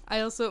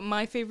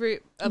 My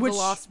favorite of the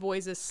Lost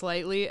Boys is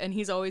Slightly, and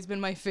he's always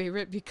been my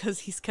favorite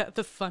because he's got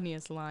the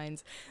funniest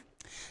lines.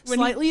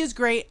 Slightly is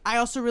great. I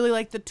also really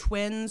like the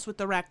twins with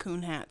the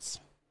raccoon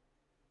hats.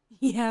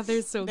 Yeah,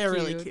 they're so cute. They're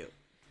really cute.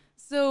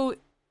 So,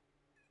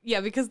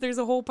 yeah, because there's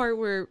a whole part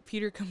where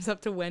Peter comes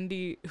up to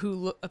Wendy,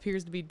 who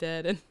appears to be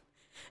dead,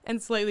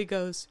 and Slightly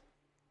goes,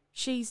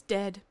 she's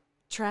dead.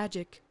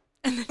 Tragic.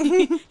 And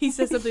then he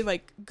says something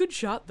like, good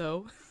shot,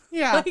 though.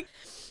 Yeah. Like,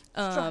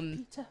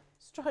 Strike, Peter.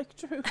 Strike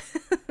true.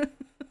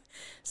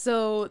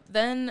 So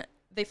then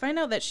they find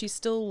out that she's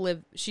still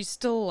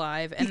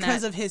alive, and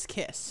because of his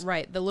kiss.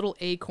 Right, the little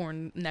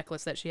acorn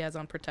necklace that she has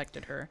on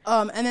protected her.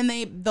 And then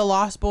the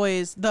Lost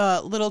Boys,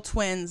 the little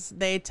twins,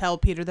 they tell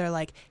Peter, they're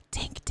like,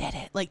 Tink did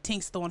it. Like,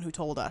 Tink's the one who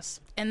told us.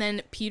 And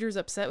then Peter's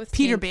upset with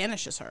Peter Tink.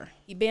 banishes her.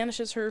 He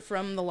banishes her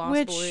from the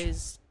Lost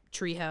Boys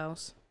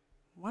treehouse.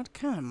 What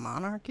kind of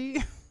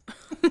monarchy?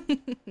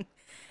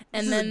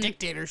 And this then is a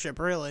dictatorship,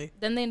 really.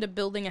 Then they end up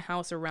building a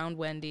house around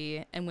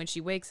Wendy, and when she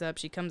wakes up,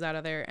 she comes out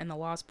of there, and the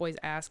Lost Boys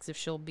asks if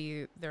she'll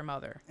be their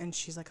mother. And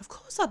she's like, of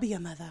course I'll be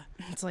your mother.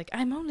 It's like,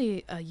 I'm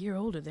only a year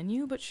older than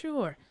you, but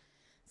sure.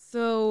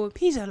 So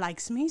Peter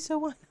likes me, so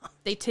why not?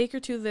 They take her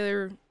to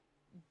their,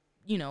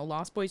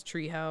 Lost Boys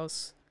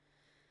treehouse.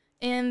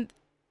 And,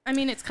 I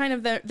mean, it's kind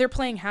of they're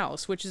playing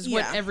house, which is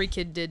what every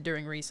kid did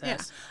during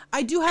recess. Yeah.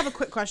 I do have a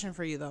quick question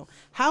for you, though.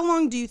 How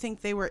long do you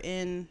think they were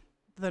in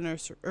the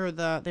nursery, or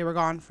they were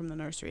gone from the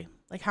nursery?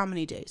 Like, how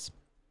many days?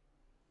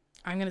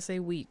 I'm going to say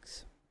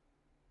weeks.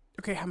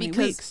 Okay, how many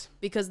weeks?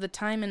 Because the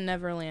time in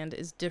Neverland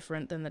is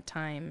different than the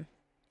time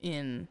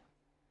in...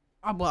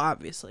 well,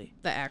 obviously.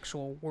 The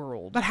actual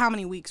world. But how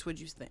many weeks would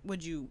you think?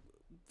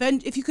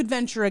 If you could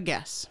venture a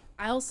guess?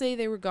 I'll say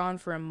they were gone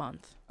for a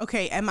month.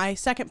 Okay, and my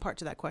second part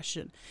to that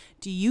question.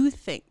 Do you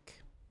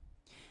think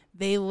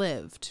they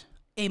lived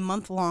a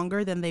month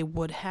longer than they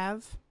would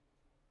have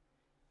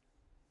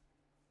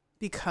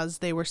because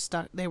they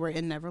were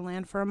in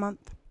Neverland for a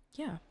month?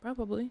 Yeah,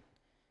 probably.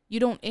 You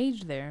don't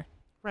age there.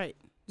 Right.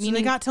 So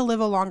they got to live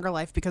a longer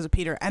life because of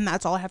Peter, and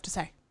that's all I have to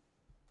say.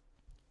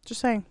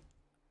 Just saying.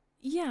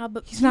 Yeah,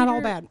 but he's not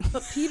all bad.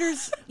 But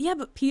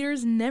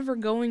Peter's never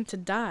going to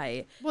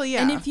die. Well,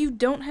 yeah. And if you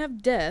don't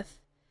have death,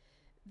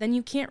 then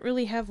you can't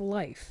really have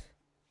life.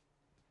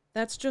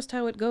 That's just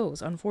how it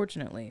goes,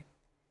 unfortunately.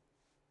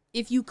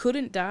 If you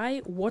couldn't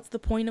die, what's the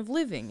point of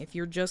living if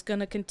you're just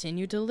going to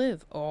continue to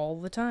live all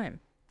the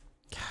time?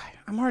 God,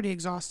 I'm already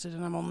exhausted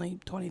and I'm only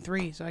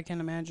 23, so I can't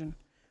imagine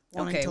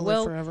wanting to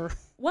live forever.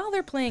 While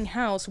they're playing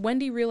house,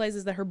 Wendy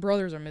realizes that her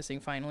brothers are missing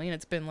finally, and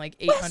it's been like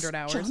 800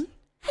 hours. John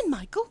and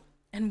Michael?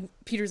 And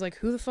Peter's like,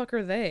 who the fuck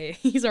are they?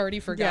 He's already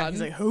forgotten. Yeah,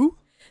 he's like, who?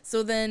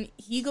 So then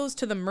he goes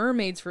to the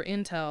mermaids for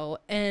intel,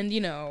 and,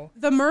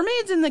 The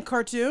mermaids in the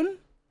cartoon,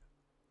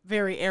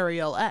 very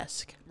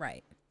Ariel-esque.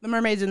 Right. The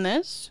mermaids in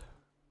this,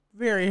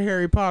 very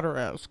Harry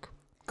Potter-esque.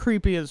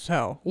 Creepy as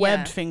hell. Yeah.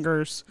 Webbed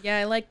fingers. Yeah,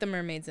 I like the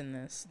mermaids in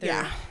this.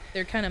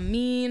 They're kind of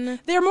mean.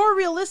 They're more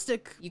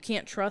realistic. You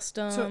can't trust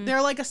them. So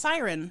they're like a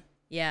siren.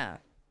 Yeah.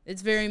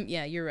 It's very,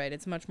 you're right.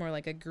 It's much more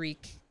like a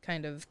Greek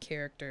kind of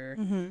character.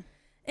 Mm-hmm.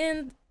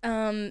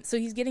 And so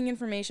he's getting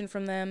information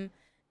from them,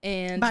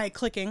 and by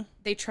clicking.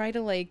 They try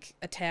to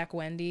attack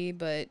Wendy,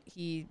 but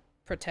he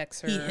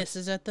protects her. He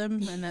hisses at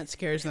them, and that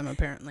scares them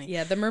apparently.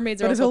 Yeah, the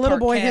mermaids are also also part cat. But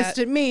if a little boy cat. hissed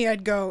at me,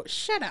 I'd go,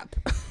 shut up.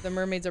 The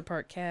mermaids are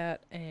part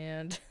cat,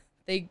 and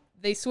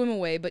they swim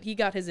away, but he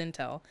got his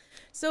intel.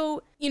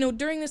 So,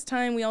 during this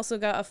time, we also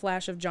got a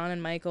flash of John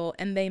and Michael,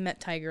 and they met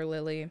Tiger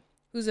Lily,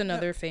 who's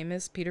another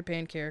famous Peter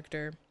Pan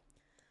character.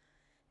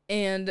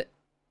 And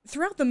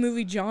throughout the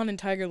movie, John and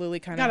Tiger Lily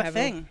kind of have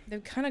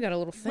they've kind of got a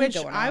little thing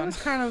going on. I was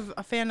kind of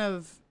a fan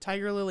of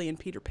Tiger Lily and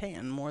Peter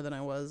Pan more than I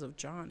was of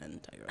John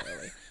and Tiger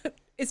Lily.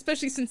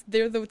 especially since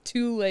they're the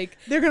two, like,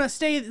 They're gonna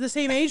stay the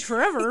same age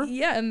forever.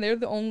 yeah, and they're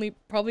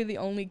probably the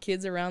only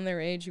kids around their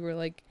age who are,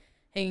 like,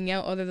 hanging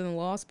out other than the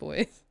Lost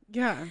Boys.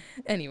 Yeah.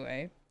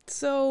 Anyway,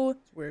 so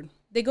It's weird.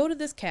 they go to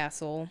this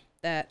castle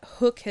that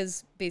Hook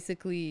has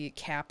basically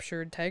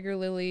captured Tiger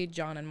Lily,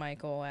 John, and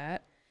Michael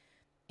at.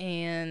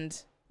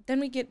 And then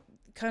we get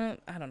kind of,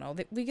 I don't know,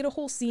 we get a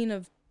whole scene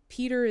of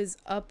Peter is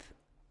up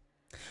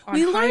on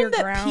We higher learned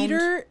that ground.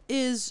 Peter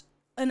is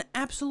an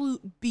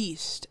absolute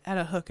beast at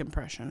a Hook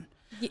impression.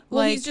 Well,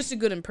 like- he's just a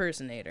good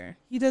impersonator.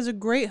 He does a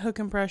great Hook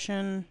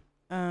impression,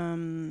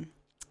 and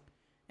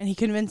he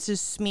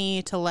convinces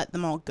Smee to let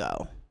them all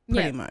go,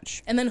 pretty Yeah.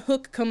 much. And then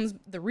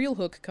the real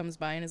Hook comes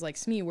by and is like,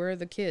 Smee, where are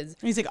the kids?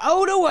 And he's like,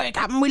 "Oh, don't worry,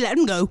 Captain, we let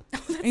him go."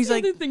 And he's The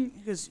like, other thing.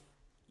 he goes,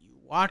 "You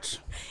what?"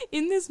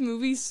 In this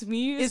movie,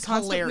 Smee is It's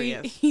constantly,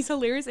 hilarious. he's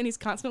hilarious, and he's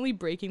constantly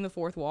breaking the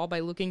fourth wall by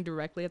looking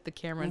directly at the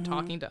camera and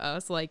talking to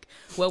us like,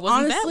 well,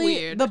 wasn't that Honestly,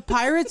 weird? the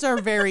pirates are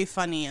very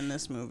funny in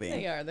this movie.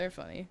 They are. They're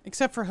funny.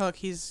 Except for Hook,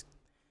 he's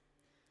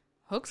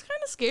Hook's kind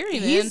of scary,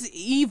 man. he's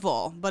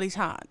evil, but he's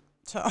hot.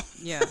 So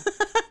Yeah.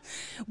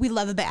 we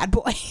love a bad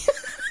boy.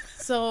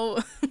 So,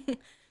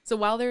 so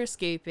while they're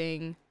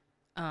escaping,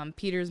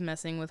 Peter's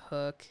messing with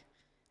Hook,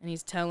 and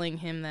he's telling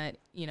him that,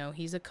 you know,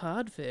 he's a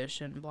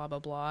codfish and blah, blah,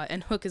 blah.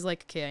 And Hook is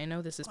like, okay, I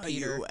know this is Are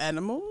Peter. you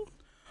animal,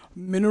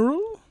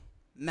 mineral,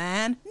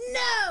 man?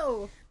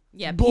 No,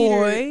 Yeah,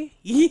 boy.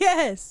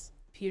 Yes.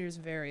 Peter's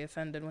very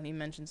offended when he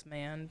mentions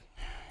man.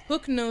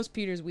 Hook knows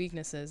Peter's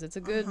weaknesses. It's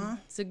a good,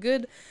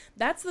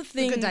 that's the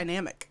thing. It's a good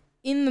dynamic.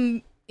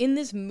 In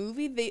this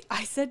movie,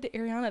 I said to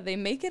Ariana, they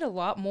make it a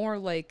lot more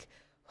like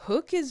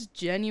Hook is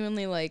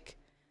genuinely like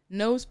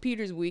knows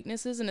Peter's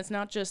weaknesses, and it's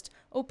not just,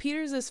 oh,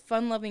 Peter's this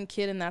fun-loving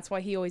kid and that's why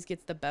he always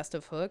gets the best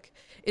of Hook.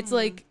 It's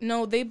like,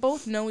 no, they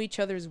both know each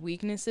other's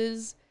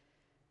weaknesses,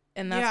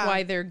 and that's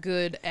why they're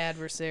good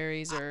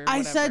adversaries or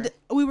whatever.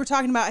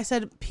 I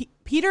said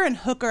Peter and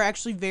Hook are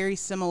actually very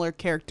similar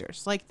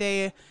characters. Like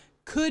they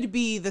could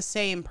be the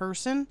same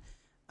person.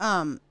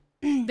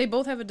 They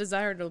both have a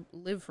desire to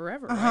live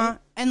forever, right?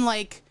 And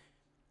like,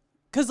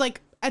 cause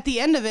like at the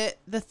end of it,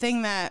 the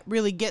thing that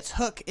really gets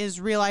Hook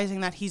is realizing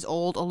that he's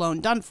old, alone,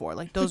 done for.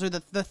 Like those are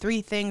the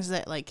three things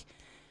that like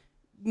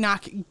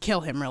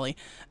kill him really.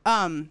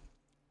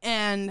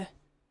 And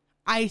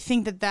I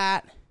think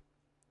that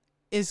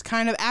is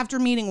kind of, after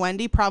meeting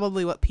Wendy,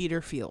 probably what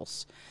Peter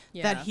feels.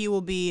 Yeah. That he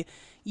will be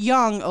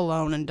young,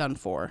 alone, and done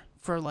for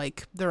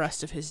like the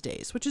rest of his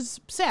days, which is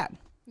sad.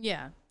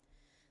 Yeah.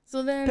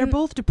 So then They're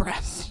both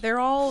depressed. they've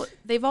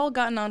all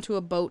gotten onto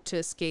a boat to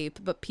escape,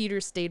 but Peter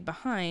stayed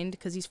behind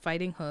because he's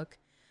fighting Hook.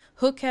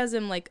 Hook has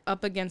him like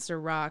up against a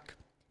rock,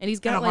 and he's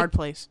got In a like, hard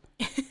place.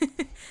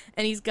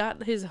 and he's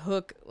got his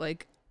hook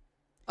like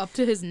up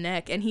to his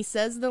neck, and he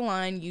says the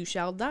line, "You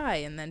shall die,"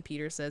 and then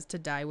Peter says, "To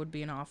die would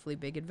be an awfully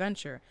big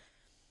adventure."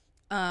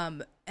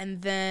 And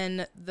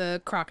then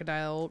the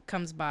crocodile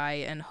comes by,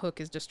 and Hook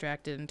is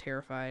distracted and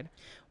terrified.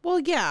 Well,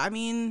 yeah, I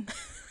mean,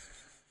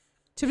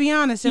 to be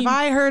honest, if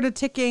I heard a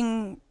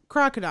ticking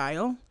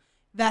crocodile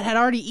that had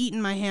already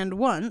eaten my hand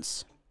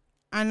once,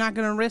 I'm not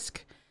going to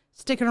risk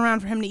sticking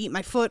around for him to eat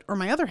my foot or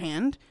my other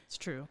hand. It's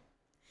true.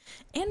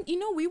 And, you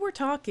know,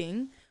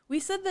 we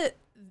said that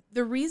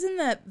the reason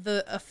that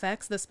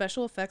the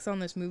special effects on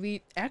this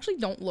movie actually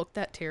don't look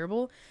that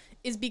terrible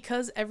is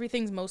because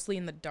everything's mostly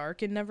in the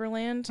dark in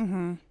Neverland.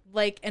 Mm-hmm.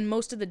 Like, and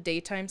most of the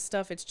daytime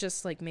stuff, it's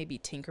just like maybe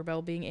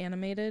Tinkerbell being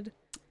animated.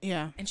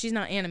 Yeah. And she's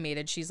not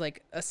animated. She's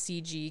like a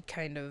CG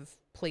kind of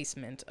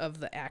placement of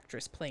the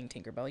actress playing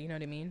Tinkerbell. You know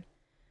what I mean?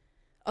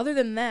 Other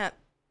than that,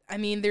 I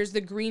mean, there's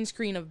the green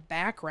screen of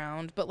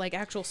background, but like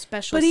actual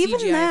special But even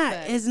CGI that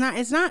effects. is not,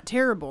 it's not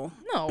terrible.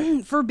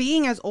 No. For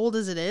being as old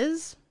as it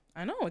is.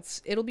 I know,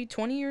 it'll be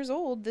 20 years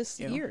old this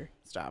year.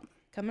 Stop.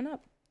 Coming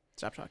up.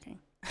 Stop talking.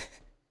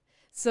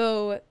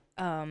 So,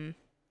 then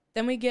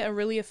we get a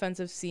really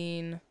offensive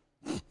scene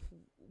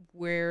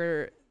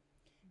where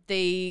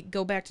they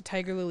go back to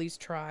Tiger Lily's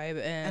tribe,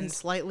 and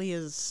Slightly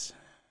is...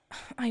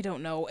 I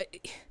don't know.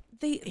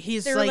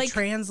 He's they're like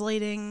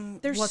translating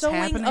they're what's sewing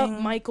happening. up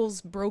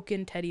Michael's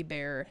broken teddy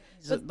bear.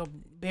 But The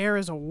bear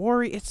is a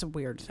warrior. It's a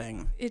weird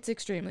thing. it's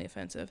extremely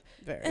offensive.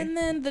 Very. And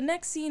then the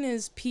next scene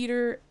is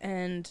Peter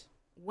and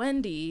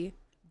Wendy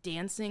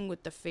dancing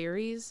with the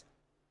fairies.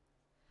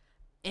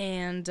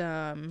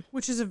 And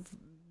Which is a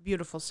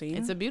beautiful scene.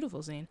 it's a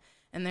beautiful scene.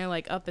 And they're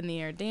like up in the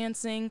air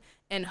dancing,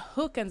 and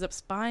Hook ends up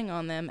spying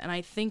on them, and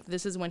I think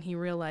this is when he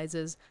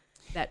realizes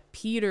that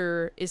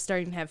Peter is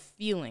starting to have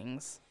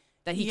feelings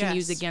that he can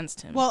use Yes.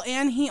 against him. Well,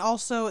 and he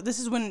also, this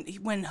is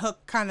when Hook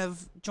kind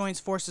of joins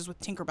forces with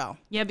Tinkerbell.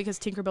 Yeah, because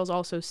Tinkerbell's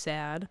also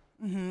sad.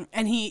 Mm-hmm.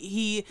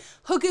 And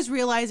Hook is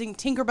realizing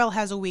Tinkerbell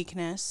has a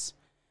weakness.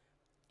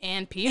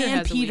 And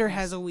Peter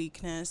has a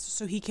weakness,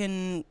 so he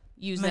can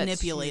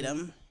manipulate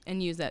him.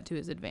 And use that to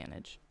his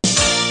advantage.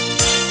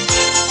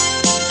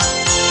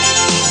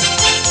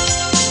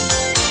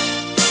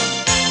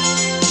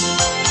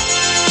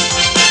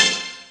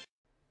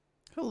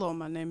 Hello,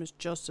 my name is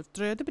Joseph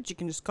Drede, but you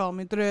can just call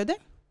me Drede.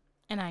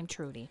 And I'm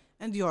Trudy.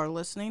 and you are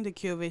listening to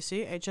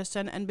QVC,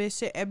 HSN,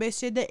 NBC,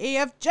 ABC, the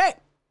EFJ.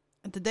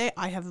 And today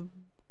I have a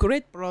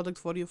great product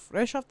for you,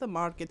 fresh off the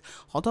market,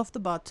 hot off the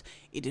butt.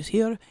 It is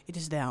here, it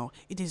is now,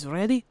 it is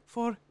ready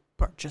for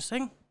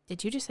purchasing.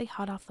 Did you just say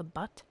hot off the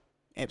butt?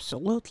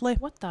 Absolutely.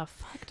 What the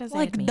fuck does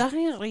Like that mean?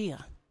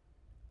 diarrhea.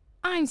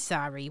 I'm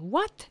sorry,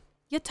 what?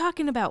 You're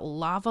talking about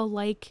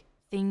lava-like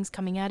things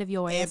coming out of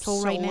your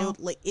asshole right now?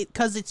 Absolutely.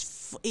 Because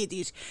it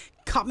is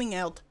coming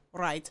out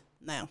right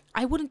now.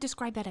 I wouldn't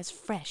describe that as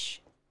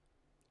fresh.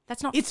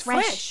 That's not It's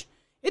fresh. fresh.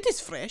 It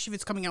is fresh if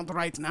it's coming out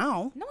right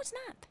now. No, it's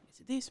not. Yes,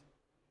 it is.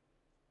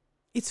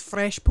 It's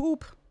fresh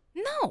poop.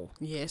 No.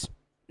 Yes.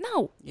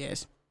 No.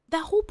 Yes. The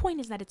whole point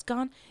is that it's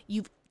gone.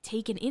 You've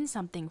taken in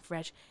something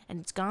fresh, and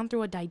it's gone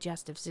through a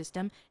digestive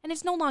system, and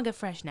it's no longer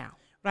fresh now.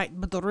 Right,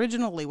 but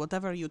originally,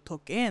 whatever you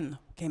took in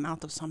came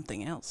out of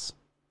something else.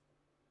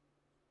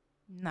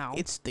 No.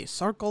 It's the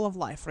circle of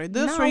life.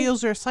 Reduce, No.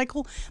 reuse,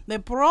 recycle. The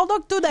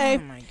product today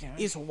Oh my God.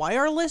 is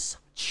wireless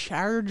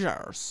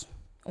chargers.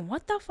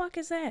 What the fuck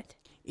is that?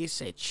 It's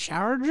a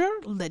charger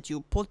that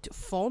you put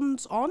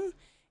phones on,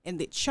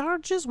 and it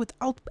charges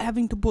without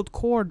having to put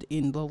cord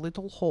in the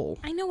little hole.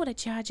 I know what a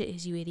charger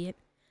is, you idiot.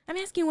 I'm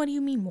asking, what do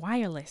you mean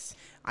wireless?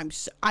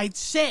 I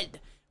said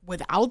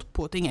without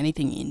putting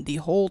anything in the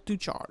hole to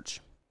charge.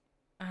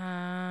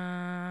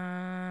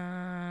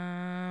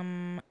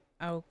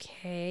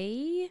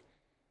 Okay.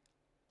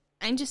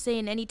 I'm just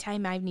saying,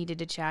 anytime I've needed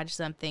to charge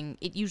something,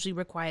 it usually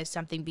requires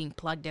something being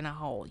plugged in a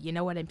hole. You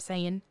know what I'm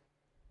saying?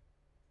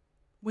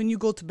 When you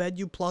go to bed,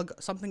 you plug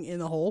something in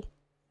a hole.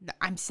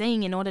 I'm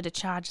saying in order to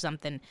charge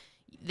something,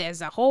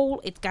 there's a hole,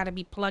 it's got to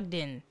be plugged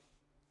in.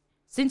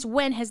 Since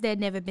when has there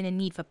never been a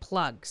need for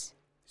plugs?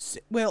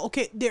 Well,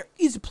 okay, there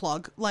is a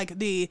plug, like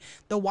the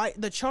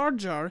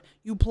charger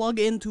you plug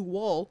into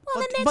wall.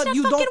 Well, then that's not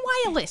you fucking don't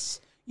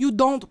wireless. you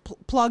don't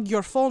plug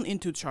your phone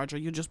into charger.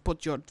 You just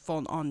put your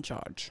phone on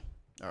charge.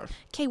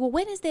 Okay, well,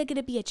 when is there going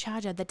to be a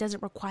charger that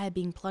doesn't require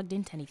being plugged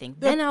into anything?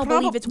 There Then I'll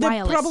believe it's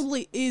wireless. There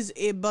probably is,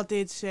 but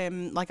it's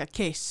like a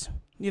case.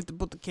 You have to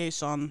put the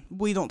case on.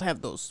 We don't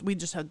have those. We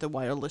just have the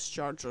wireless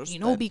chargers. You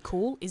know what would be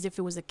cool is if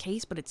it was a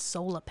case, but it's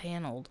solar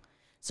paneled.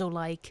 So,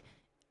 like,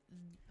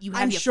 you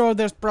have I'm your... sure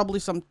there's probably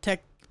some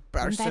tech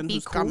Wouldn't that person be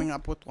who's cool? coming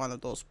up with one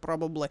of those.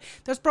 Probably.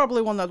 There's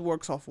probably one that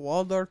works off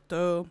water,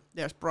 too.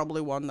 There's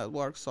probably one that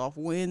works off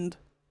wind.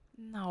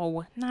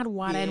 No, not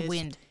water and Yes.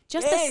 wind.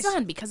 Just Yes. the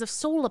sun, because of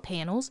solar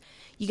panels.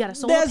 You got a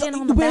solar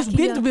panel on the back Where's of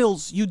your...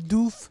 windmills, you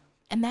doof?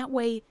 And that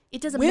way, it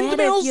doesn't matter if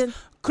Windmills you...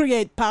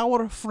 create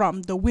power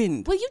from the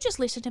wind. Will you just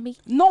listen to me?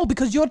 No,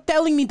 because you're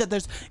telling me that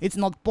it's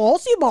not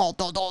possible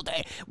to do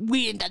the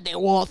wind and the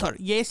water.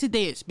 Yes, it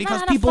is,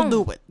 because on a people phone.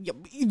 do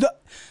it.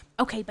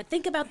 Okay, but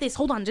think about this.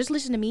 Hold on, just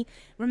listen to me.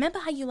 Remember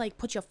how you, like,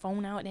 put your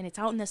phone out and it's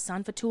out in the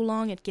sun for too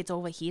long, it gets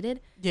overheated?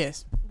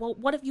 Yes. Well,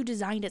 what if you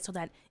designed it so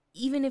that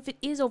even if it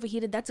is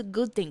overheated, that's a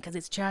good thing because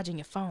it's charging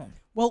your phone?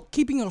 Well,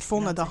 keeping your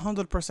phone at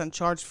 100%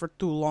 charge for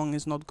too long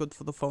is not good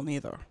for the phone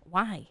either.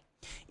 Why?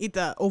 It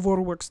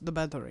overworks the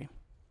battery.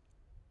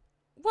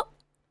 Well,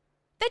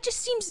 that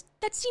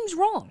seems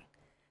wrong.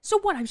 So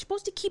what, I'm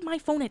supposed to keep my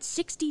phone at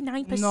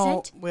 69%?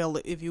 No, well,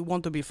 if you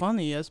want to be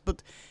funny, yes,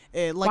 but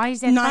like Why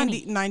is that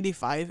 90, funny?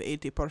 95,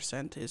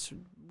 80% is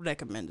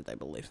recommended, I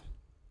believe.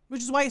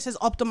 Which is why it says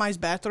optimize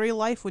battery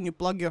life when you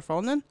plug your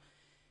phone in.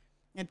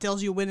 It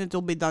tells you when it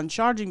will be done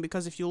charging,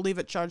 because if you leave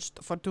it charged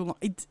for too long,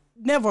 it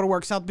never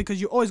works out, because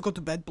you always go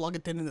to bed, plug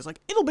it in, and it's like,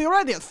 it'll be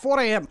ready at 4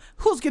 a.m.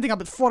 Who's getting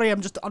up at 4 a.m.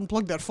 just to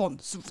unplug their phone?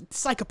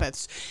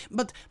 Psychopaths.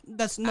 But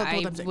that's not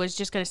what I I'm saying. was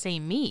just going to say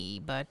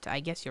me, but I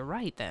guess you're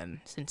right then,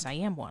 since I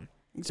am one.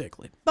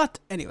 Exactly. But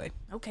anyway.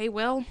 Okay,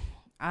 well,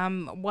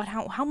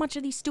 how much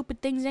are these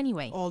stupid things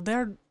anyway? Oh,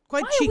 they're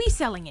quite Why cheap. are we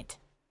selling it?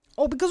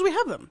 Oh, because we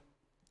have them.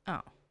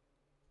 Oh,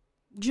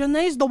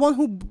 Janae's the one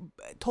who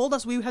told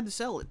us we had to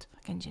sell it.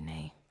 fucking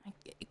Janae.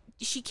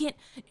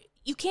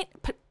 You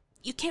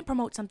can't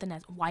promote something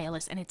as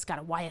wireless and it's got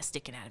a wire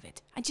sticking out of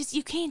it.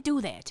 You can't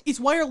do that. It's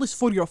wireless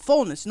for your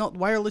phone. It's not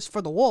wireless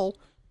for the wall.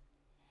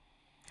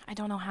 I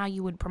don't know how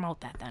you would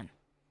promote that then.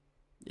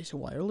 It's a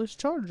wireless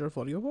charger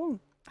for your phone.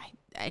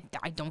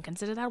 I don't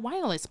consider that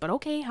wireless, but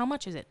okay, how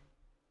much is it?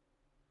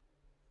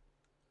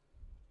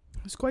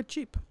 It's quite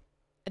cheap.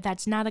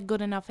 That's not a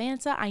good enough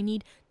answer. I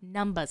need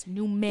numbers,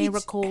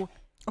 numerical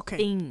Okay.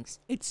 things.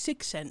 It's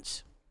 6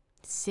 cents.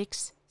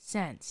 6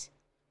 cents.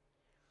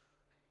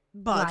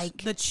 But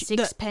Like the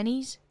 6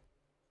 pennies?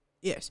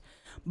 yes,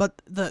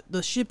 but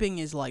the shipping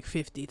is like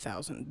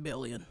 $50,000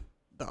 billion,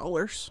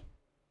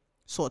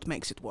 so it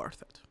makes it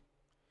worth it.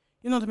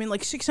 You know what I mean?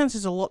 Like 6 cents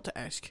is a lot to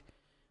ask,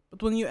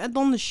 but when you add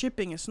on the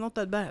shipping, it's not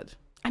that bad.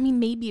 I mean,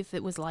 maybe if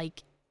it was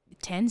like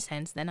 10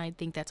 cents, then I'd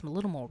think that's a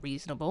little more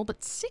reasonable.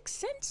 But 6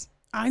 cents?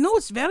 I know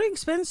it's very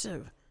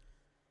expensive.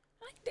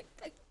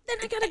 Then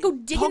I gotta go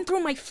digging Talk-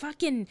 through my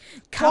fucking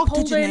talk cup to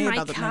holder in Janae my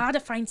about it, car to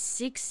find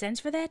 6 cents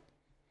for that.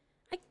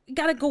 I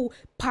gotta go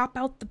pop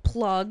out the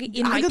plug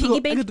in I my gotta piggy go, I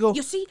bank. gotta go.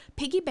 You see,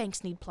 piggy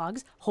banks need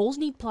plugs. Holes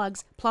need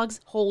plugs. Plugs,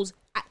 holes.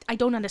 I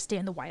don't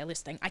understand the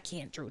wireless thing. I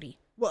can't, Drudy.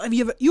 Well,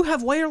 you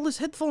have wireless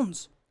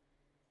headphones.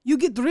 You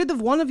get rid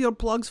of one of your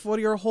plugs for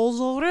your holes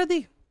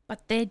already.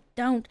 But they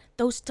don't.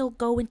 Those still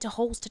go into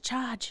holes to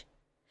charge.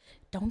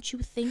 Don't you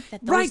think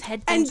that those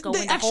headphones go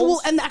into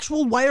holes? And the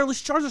actual wireless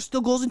charger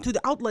still goes into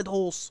the outlet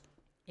holes.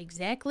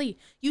 Exactly.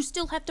 You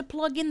still have to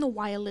plug in the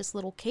wireless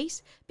little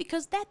case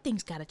because that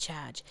thing's got to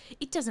charge.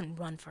 It doesn't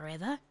run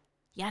forever.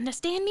 You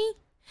understand me?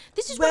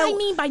 This is what I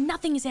mean by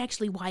nothing is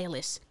actually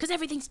wireless, because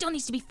everything still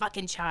needs to be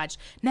fucking charged.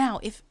 Now,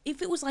 if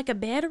it was like a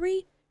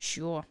battery,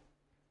 sure.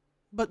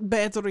 But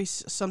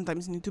batteries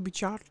sometimes need to be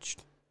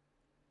charged.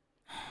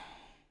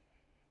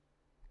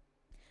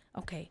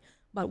 Okay,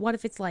 but what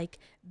if it's like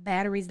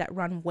batteries that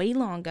run way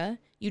longer?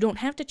 You don't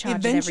have to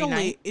charge it every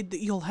night.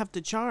 Eventually, you'll have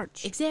to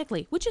charge.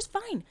 Exactly, which is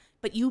fine.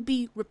 But you'll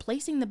be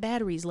replacing the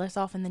batteries less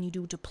often than you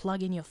do to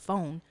plug in your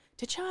phone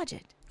to charge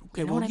it.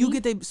 Okay,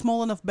 get a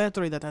small enough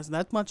battery that has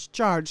that much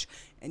charge,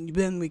 and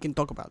then we can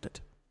talk about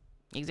it.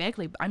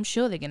 Exactly. I'm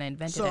sure they're going to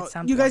invent it at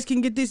some point. You guys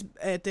can get this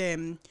at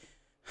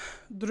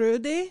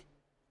Drudy.shop.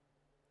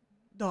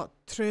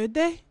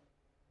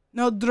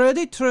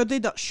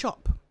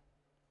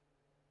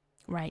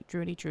 Right,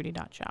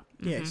 drudy.shop.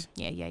 Mm-hmm. Yes.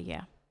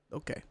 Yeah.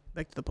 Okay,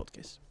 back to the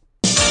podcast.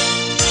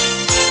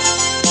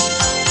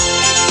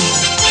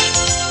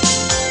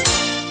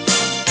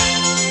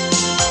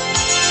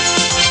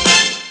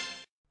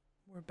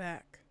 We're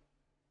back.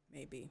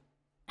 Maybe.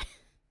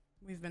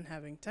 We've been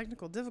having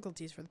technical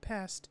difficulties for the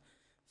past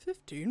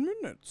 15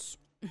 minutes.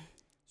 So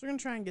we're going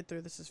to try and get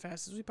through this as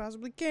fast as we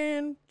possibly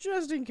can,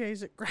 just in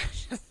case it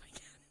crashes again.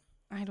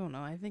 I don't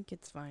know. I think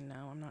it's fine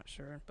now. I'm not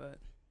sure, but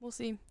we'll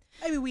see.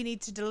 Maybe we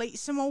need to delete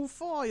some old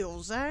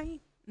files, eh?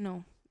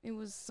 No, it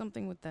was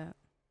something with that.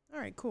 All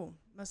right, cool.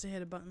 Must have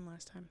hit a button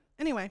last time.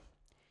 Anyway.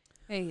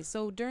 Hey,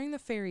 so during the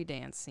fairy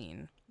dance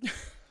scene,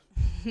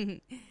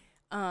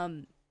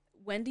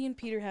 Wendy and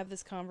Peter have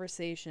this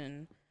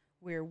conversation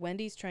where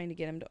Wendy's trying to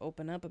get him to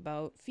open up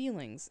about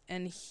feelings,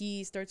 and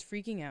he starts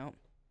freaking out,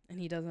 and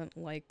he doesn't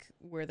like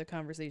where the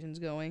conversation's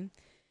going.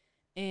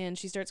 And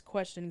she starts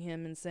questioning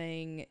him and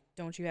saying,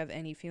 "Don't you have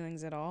any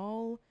feelings at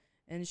all?"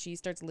 And she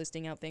starts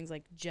listing out things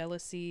like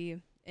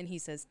jealousy, and he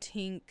says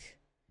tink,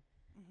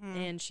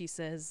 and she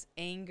says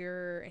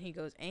anger, and he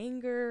goes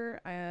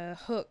anger,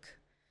 hook.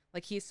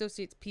 Like, he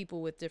associates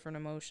people with different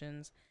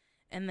emotions.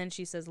 And then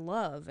she says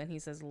love, and he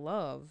says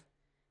love,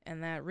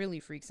 and that really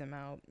freaks him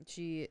out.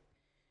 She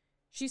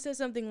says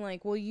something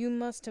like, well, you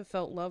must have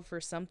felt love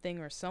for something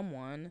or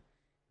someone.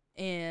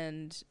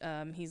 And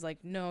he's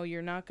like, no,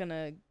 you're not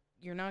gonna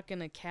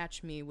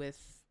catch me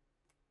with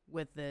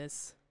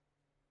this.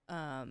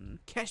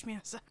 Catch me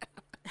outside.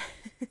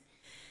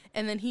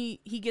 And then he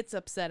gets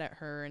upset at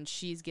her, and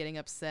she's getting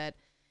upset.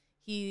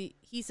 He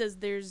says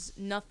there's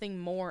nothing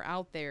more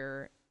out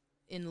there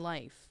in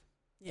life.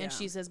 Yeah. And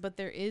she says, but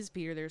there is,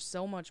 Peter. There's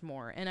so much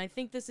more. And I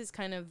think this is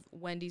kind of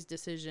Wendy's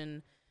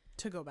decision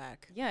to go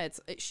back. Yeah,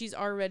 she's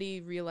already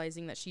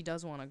realizing that she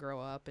does want to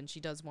grow up, and she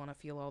does want to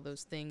feel all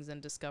those things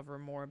and discover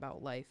more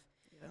about life.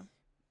 Yeah.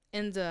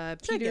 And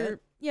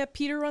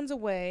Peter runs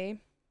away,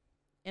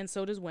 and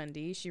so does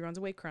Wendy. She runs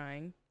away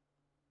crying.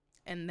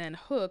 And then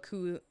Hook,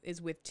 who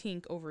is with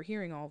Tink,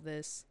 overhearing all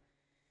this,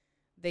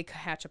 they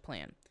hatch a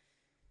plan.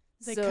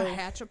 They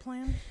hatch a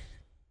plan?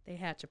 They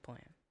hatch a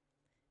plan.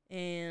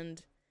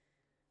 And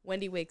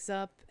Wendy wakes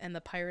up, and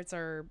the pirates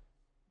are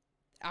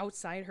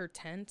outside her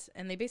tent,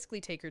 and they basically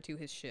take her to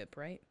his ship,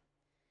 right?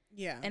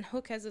 Yeah. And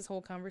Hook has this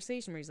whole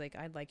conversation where he's like,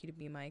 I'd like you to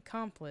be my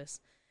accomplice.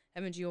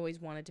 Haven't you always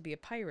wanted to be a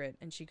pirate?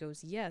 And she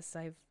goes, yes,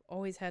 I've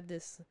always had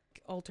this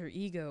alter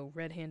ego,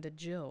 Red-Handed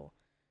Jill.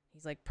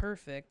 He's like,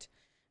 perfect.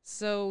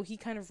 So he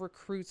kind of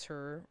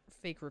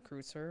fake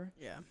recruits her.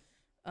 Yeah.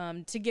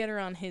 To get her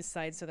on his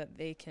side so that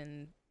they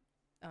can,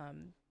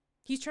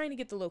 he's trying to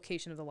get the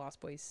location of the Lost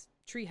Boys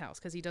treehouse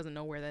because he doesn't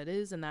know where that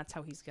is, and that's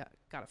how he's got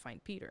to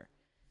find Peter.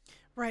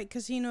 Right,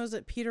 because he knows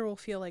that Peter will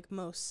feel like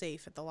most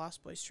safe at the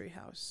Lost Boys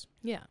treehouse.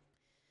 Yeah.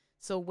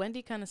 So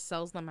Wendy kind of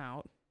sells them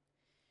out.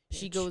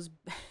 Bitch.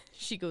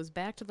 She goes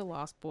back to the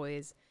Lost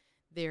Boys.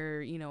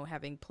 They're,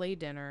 having play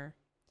dinner.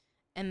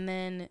 And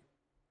then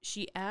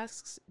she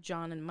asks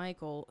John and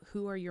Michael,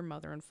 who are your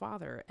mother and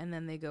father? And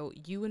then they go,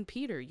 you and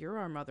Peter, you're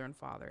our mother and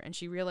father. And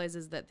she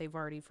realizes that they've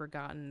already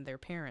forgotten their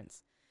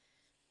parents.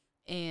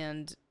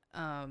 And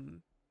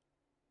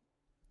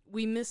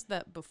we missed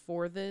that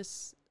before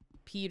this.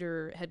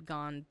 Peter had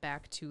gone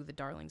back to the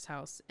Darlings'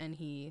 house, and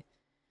he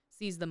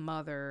sees the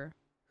mother,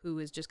 who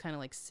is just kind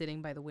of like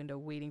sitting by the window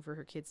waiting for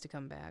her kids to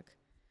come back.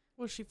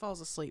 Well, she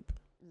falls asleep.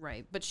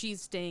 Right, but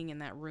she's staying in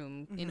that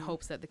room in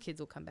hopes that the kids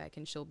will come back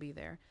and she'll be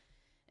there.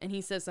 And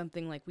he says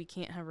something like, we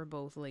can't have her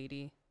both,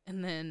 lady.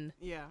 And then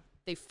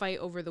they fight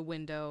over the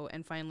window,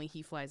 and finally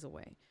he flies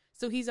away.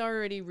 So he's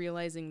already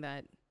realizing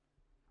that,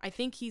 I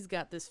think he's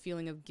got this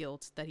feeling of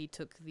guilt that he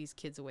took these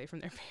kids away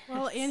from their parents.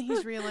 Well, and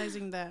he's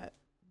realizing that,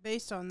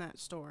 based on that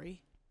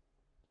story,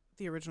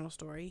 the original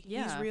story,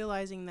 he's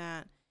realizing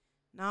that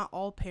not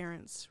all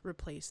parents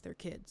replace their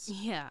kids.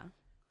 Yeah.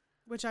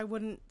 Which I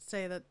wouldn't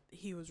say that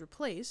he was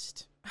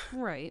replaced.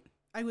 Right.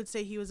 I would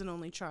say he was an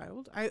only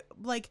child. I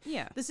like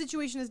Yeah. the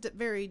situation is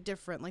very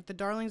different. Like the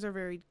Darlings are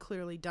very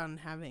clearly done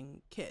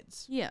having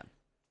kids, Yeah.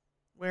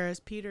 whereas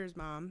Peter's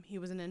mom, he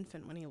was an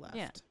infant when he left.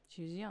 Yeah.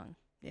 She was young.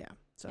 Yeah.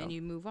 So And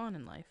you move on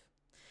in life.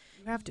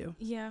 you have to.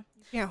 Yeah.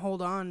 You can't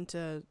hold on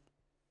to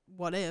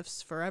what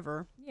ifs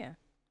forever. Yeah.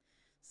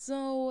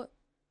 So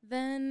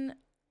then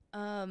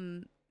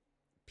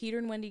Peter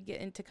and Wendy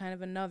get into kind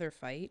of another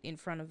fight in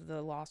front of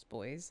the Lost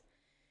Boys.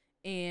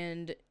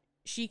 And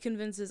she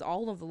convinces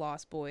all of the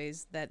Lost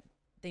Boys that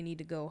they need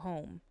to go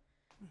home.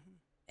 Mm-hmm.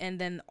 And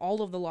then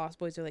all of the Lost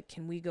Boys are like,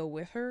 can we go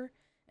with her?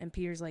 And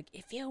Peter's like,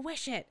 if you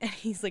wish it. And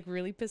he's like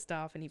really pissed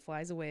off and he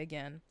flies away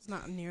again. It's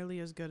not nearly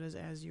as good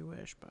as You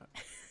Wish, but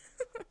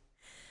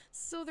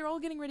So they're all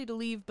getting ready to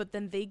leave, but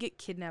then they get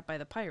kidnapped by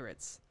the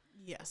pirates.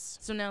 yes.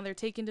 So now they're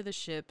taken to the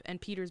ship,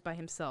 and Peter's by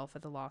himself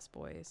at the Lost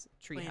Boys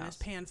Playing his treehouse.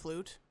 pan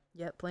flute,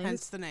 Yep, playing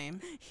hence the name.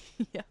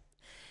 yeah.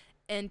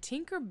 And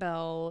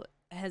Tinkerbell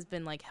has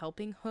been like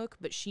helping Hook,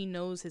 but she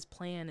knows his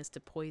plan is to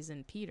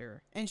poison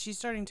Peter. And she's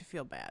starting to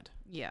feel bad.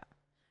 Yeah.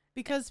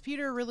 Because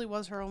Peter really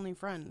was her only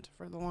friend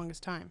for the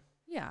longest time.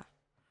 Yeah.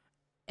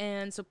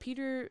 And so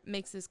Peter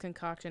makes this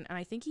concoction, and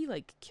I think he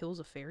like kills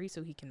a fairy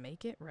so he can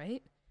make it,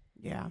 right?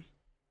 Yeah.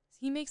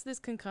 He makes this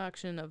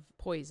concoction of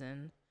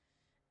poison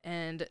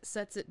and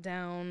sets it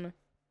down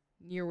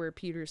near where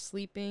Peter's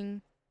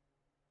sleeping.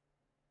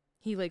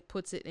 He like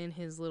puts it in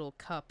his little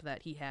cup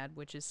that he had,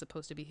 which is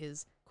supposed to be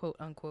his quote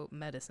unquote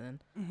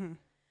medicine. Mm-hmm.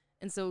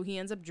 And so he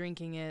ends up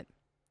drinking it.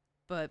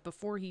 But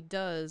before he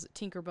does,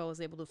 Tinkerbell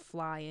is able to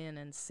fly in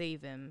and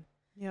save him.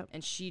 Yep.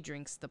 And she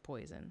drinks the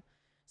poison.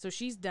 So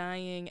she's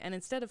dying, and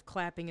instead of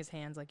clapping his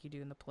hands like you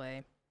do in the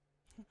play,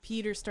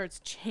 Peter starts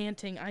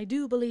chanting, I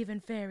do believe in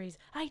fairies.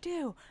 I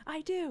do.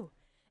 I do.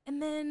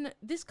 And then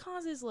this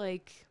causes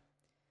like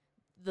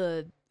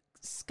the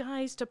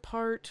skies to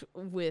part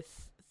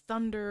with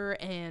thunder,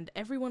 and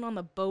everyone on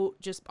the boat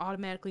just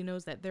automatically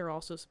knows that they're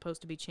also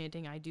supposed to be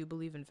chanting, I do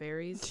believe in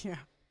fairies. Yeah.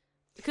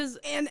 Because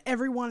And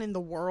everyone in the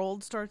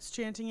world starts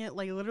chanting it.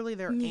 Like literally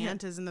their Yeah.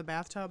 aunt is in the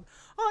bathtub.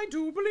 I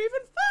do believe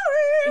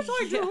in fairies.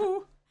 I Yeah.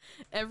 do.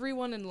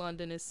 everyone in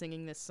London is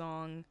singing this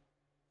song.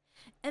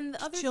 And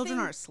the other Children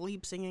thing, are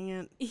asleep singing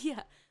it.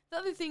 Yeah. The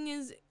other thing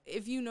is,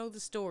 if you know the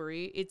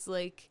story, it's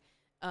like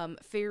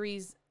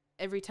fairies,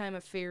 every time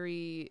a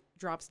fairy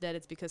drops dead,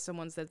 it's because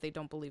someone said they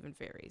don't believe in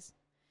fairies.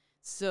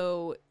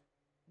 So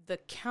the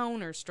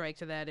counter strike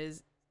to that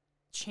is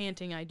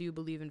chanting I do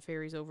believe in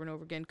fairies over and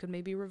over again could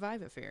maybe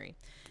revive a fairy.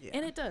 Yeah.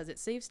 And it does. It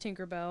saves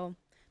Tinkerbell.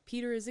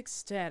 Peter is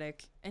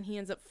ecstatic, and he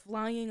ends up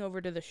flying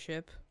over to the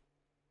ship.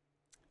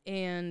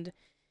 And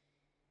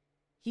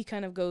he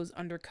kind of goes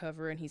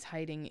undercover, and he's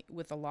hiding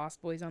with the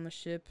Lost Boys on the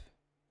ship.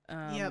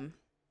 Yep.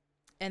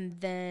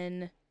 And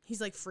then,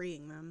 He's like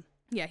freeing them.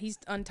 yeah, he's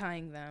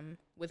untying them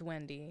with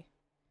Wendy.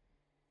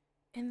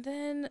 And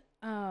then,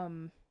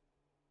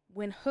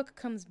 when Hook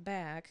comes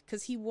back,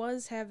 because he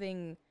was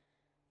having,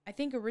 I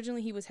think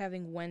originally he was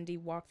having Wendy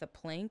walk the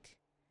plank.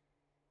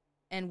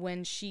 And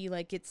when she,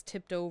 like, gets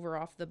tipped over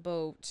off the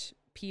boat,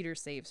 Peter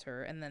saves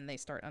her, and then they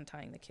start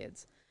untying the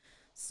kids.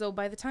 So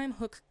by the time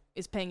Hook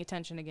is paying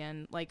attention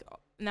again, like,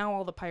 now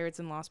all the pirates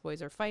and Lost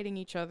Boys are fighting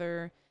each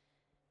other,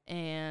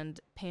 and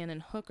Pan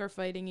and Hook are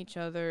fighting each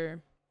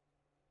other.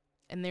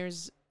 And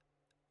this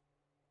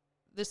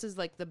is,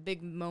 like, the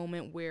big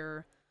moment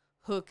where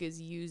Hook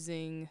is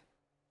using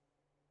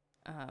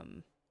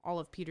all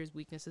of Peter's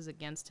weaknesses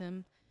against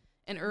him.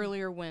 And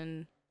earlier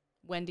when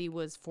Wendy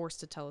was forced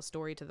to tell a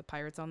story to the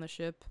pirates on the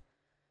ship,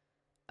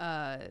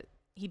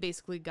 he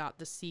basically got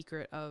the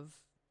secret of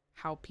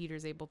how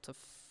Peter's able to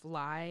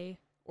fly,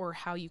 or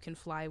how you can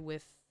fly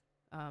with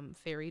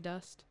fairy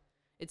dust.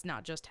 It's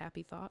not just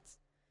happy thoughts.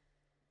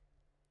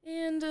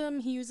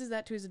 And he uses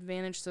that to his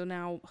advantage, so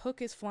now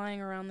Hook is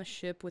flying around the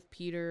ship with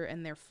Peter,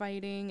 and they're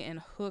fighting, and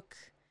Hook,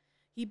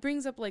 he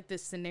brings up like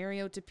this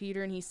scenario to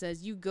Peter, and he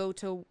says, you go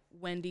to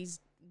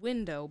Wendy's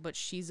window, but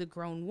she's a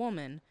grown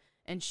woman,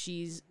 and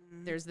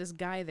there's this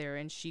guy there,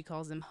 and she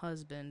calls him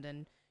husband,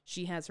 and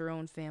she has her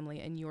own family,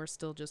 and you're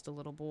still just a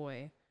little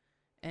boy.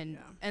 And Yeah.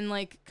 and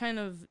like kind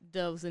of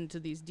delves into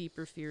these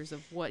deeper fears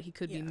of what he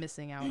could be Yeah.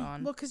 missing out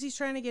on. Well, because he's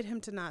trying to get him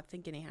to not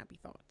think any happy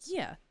thoughts.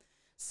 Yeah.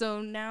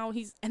 So now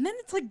and then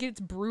it's like gets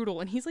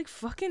brutal, and he's like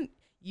fucking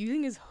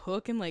using his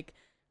hook and like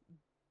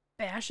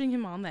bashing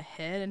him on the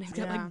head, and he's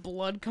got Yeah. like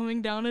blood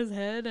coming down his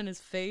head and his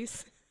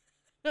face.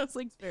 I was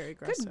like, Very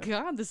aggressive. good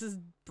God, this is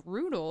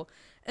brutal.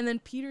 And then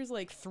Peter's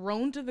like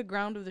thrown to the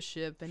ground of the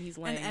ship, and he's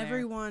laying And there.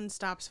 everyone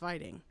stops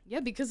fighting.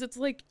 Yeah, because it's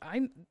like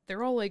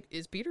they're all like,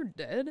 is Peter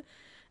dead?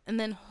 And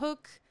then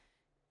Hook,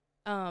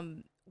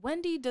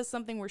 Wendy does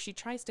something where she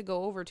tries to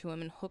go over to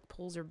him, and Hook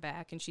pulls her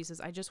back, and she says,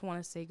 I just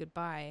want to say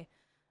goodbye.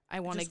 I I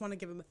want just to want to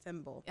give him a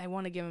thimble.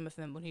 give him a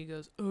thimble. And he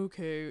goes,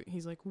 okay.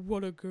 He's like,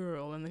 what a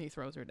girl. And then he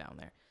throws her down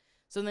there.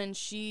 So then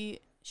she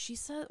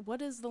said, what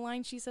is the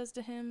line she says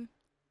to him?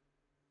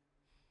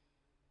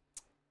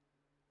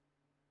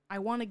 I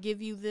want to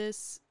give you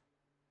this.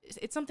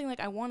 It's something like,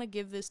 I want to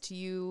give this to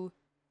you.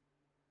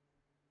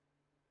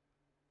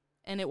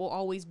 and it will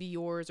always be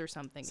yours or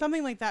something.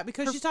 Something like that,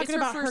 because she's talking it's her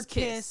about her first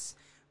kiss.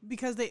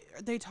 Because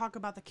they talk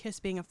about the kiss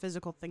being a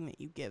physical thing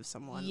that you give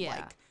someone.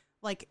 Yeah.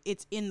 Like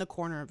it's in the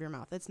corner of your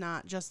mouth. It's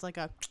not just like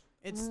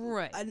it's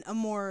right. a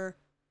more.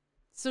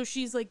 So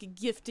she's like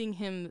gifting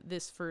him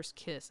this first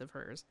kiss of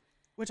hers.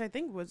 Which I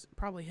think was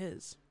probably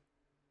his.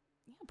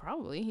 Yeah,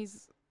 probably.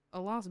 He's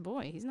a lost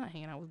boy. He's not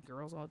hanging out with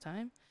girls all the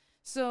time.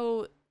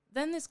 So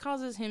then this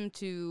causes him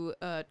to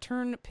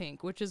turn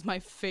pink, which is my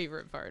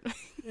favorite part.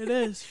 It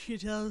is. She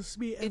tells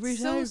me every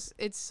time.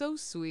 It's so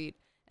sweet.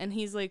 And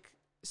he's like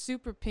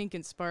super pink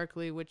and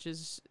sparkly, which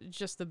is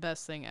just the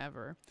best thing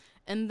ever.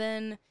 And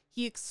then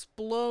he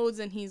explodes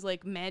and he's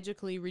like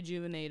magically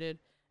rejuvenated,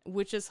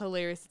 which is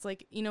hilarious. It's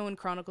like, you know, in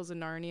Chronicles of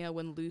Narnia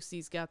when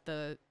Lucy's got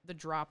the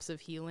drops of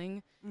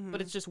healing,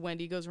 but it's just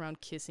Wendy goes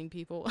around kissing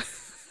people.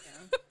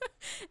 Yeah.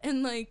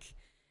 And like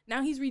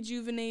now he's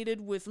rejuvenated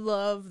with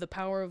love, the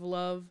power of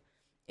love,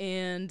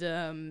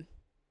 and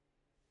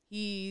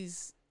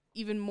he's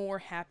even more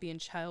happy and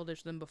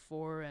childish than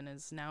before and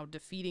is now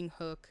defeating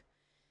Hook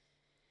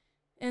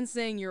and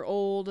saying you're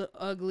old,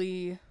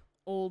 ugly,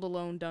 old,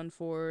 alone, done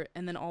for,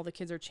 and then all the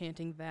kids are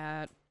chanting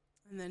that.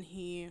 And then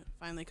he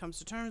finally comes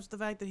to terms with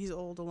the fact that he's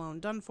old, alone,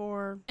 done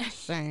for.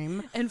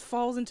 Same. And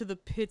falls into the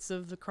pits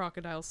of the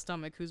crocodile's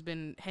stomach who's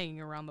been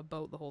hanging around the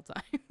boat the whole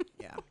time.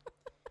 Yeah.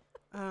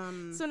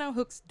 So now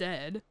Hook's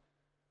dead.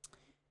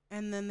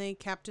 And then they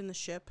captain the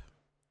ship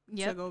to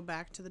Yep. go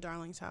back to the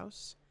Darling's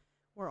house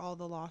where all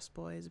the lost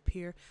boys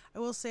appear. I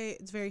will say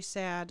it's very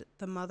sad.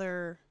 The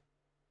mother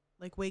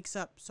like wakes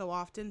up so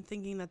often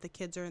thinking that the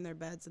kids are in their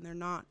beds and they're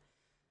not.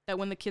 That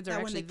when the kids are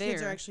actually there.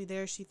 Kids are actually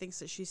there, she thinks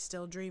that she's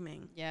still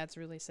dreaming. Yeah, it's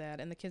really sad.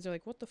 And the kids are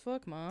like, what the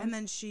fuck, Mom? And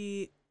then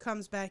she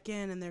comes back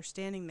in and they're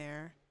standing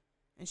there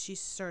and she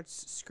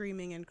starts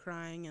screaming and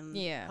crying and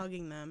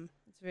hugging them.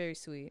 It's very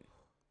sweet.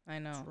 I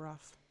know. It's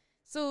rough.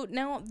 So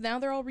now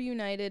they're all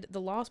reunited.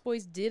 The Lost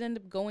Boys did end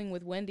up going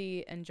with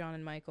Wendy and John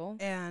and Michael.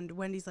 And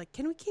Wendy's like,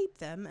 can we keep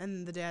them?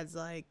 And the dad's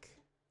like,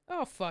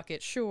 oh, fuck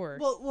it, sure.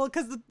 Well,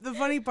 because the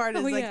funny part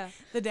is yeah.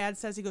 the dad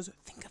says, he goes,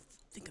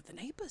 think of the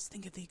neighbors,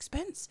 think of the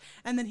expense,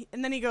 and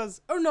then he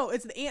goes, oh no,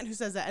 it's the aunt who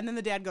says that, and then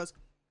the dad goes,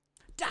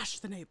 dash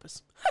the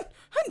neighbors,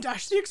 and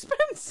dash the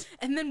expense,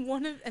 and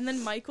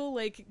then Michael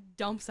like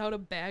dumps out a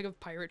bag of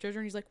pirate treasure,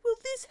 and he's like, will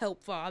this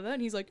help, Father?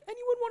 And he's like,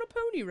 anyone want a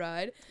pony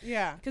ride?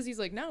 Yeah, because he's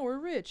like, now we're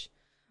rich.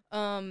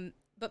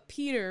 But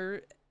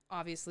Peter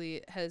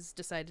obviously has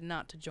decided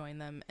not to join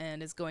them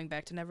and is going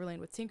back to Neverland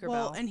with Tinkerbell.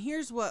 Well, and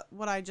here's what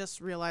I just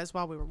realized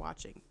while we were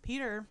watching.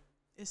 Peter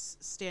is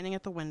standing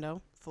at the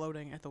window,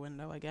 floating at the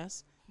window, I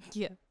guess.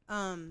 Yeah.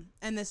 And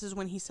this is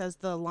when he says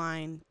the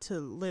line, to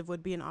live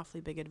would be an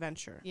awfully big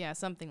adventure. Yeah,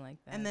 something like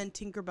that. And then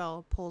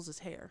Tinkerbell pulls his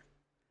hair.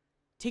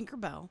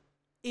 Tinkerbell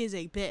is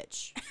a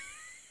bitch.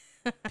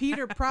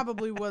 Peter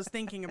probably was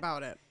thinking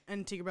about it.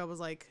 And Tinkerbell was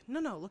like,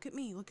 no, look at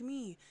me.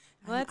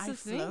 Well, that's I the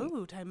thing.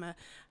 float.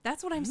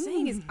 That's what I'm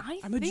saying is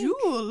I'm a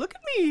jewel. Look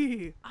at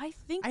me. I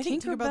think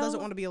Tinkerbell doesn't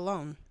want to be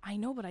alone. I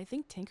know, but I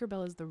think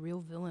Tinkerbell is the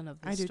real villain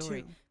of this I do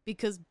story. too.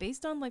 Because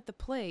based on like the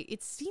play,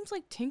 it seems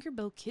like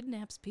Tinkerbell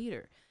kidnaps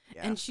Peter.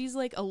 Yeah. And she's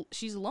like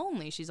she's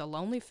lonely. She's a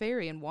lonely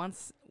fairy and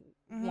wants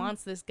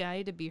this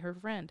guy to be her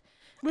friend.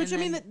 Which,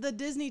 and I mean, the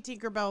Disney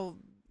Tinkerbell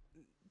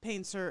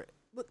paints her,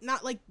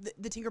 not like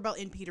the Tinkerbell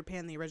in Peter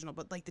Pan, the original,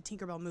 but like the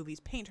Tinkerbell movies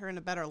paint her in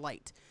a better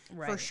light,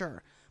 for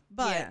sure.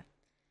 But,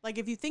 like,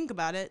 if you think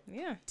about it,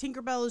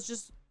 Tinkerbell is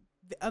just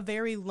a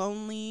very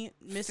lonely,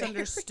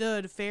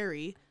 misunderstood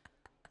fairy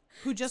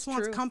who just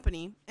wants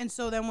company. And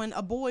so then when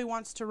a boy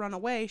wants to run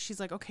away, she's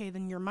like, okay,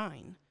 then you're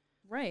mine.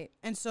 Right.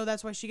 And so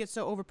that's why she gets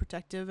so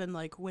overprotective and,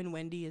 like, when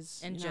Wendy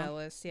is... And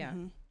jealous, yeah.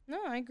 Mm-hmm. No,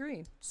 I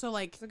agree. So,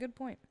 like... It's a good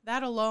point.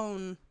 That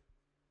alone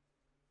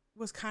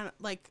was kind of,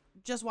 like,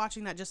 just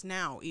watching that just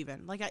now,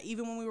 even. Like,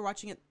 even when we were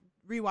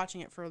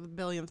rewatching it for the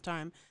billionth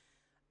time,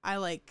 I,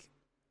 like...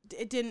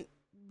 It didn't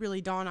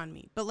really dawn on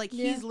me. But, like,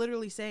 he's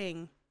literally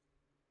saying...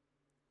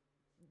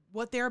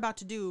 What they're about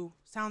to do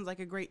sounds like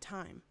a great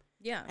time.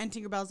 Yeah. And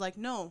Tinkerbell's like,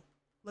 no,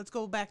 let's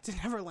go back to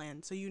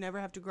Neverland so you never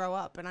have to grow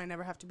up and I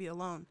never have to be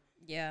alone.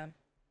 Yeah.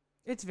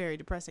 It's very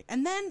depressing.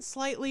 And then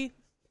slightly...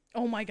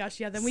 Oh my gosh,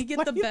 yeah. Then we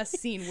get the best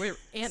scene where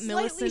Aunt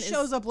Millicent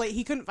shows up late.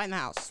 He couldn't find the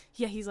house.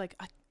 Yeah, he's like...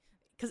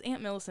 Because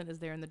Aunt Millicent is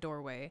there in the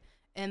doorway.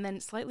 And then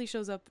Slightly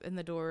shows up in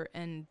the door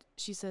and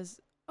she says,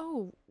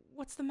 oh,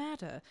 what's the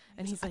matter?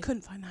 And he's like... I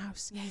couldn't find the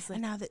house. Yeah, he's like...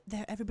 And now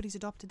that everybody's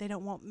adopted, they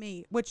don't want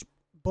me. Which...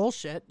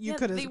 Bullshit. You Yeah,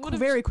 could have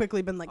very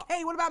quickly been like,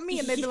 hey, what about me?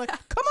 And they'd be like,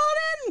 come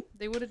on in.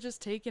 They would have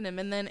just taken him.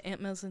 And then Aunt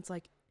Millicent's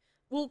like,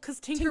 well, because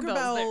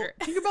Tinkerbell's there.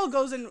 Tinkerbell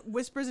goes and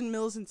whispers in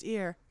Millicent's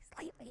ear.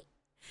 Slightly.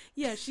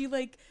 Yeah, she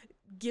like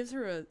gives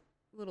her a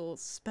little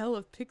spell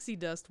of pixie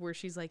dust where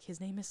she's like,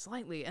 his name is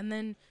Slightly. And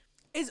then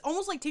it's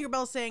almost like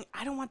Tinkerbell saying,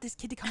 I don't want this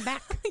kid to come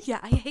back. Yeah,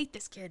 I hate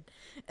this kid.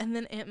 And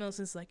then Aunt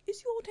Millicent's like,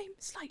 is your name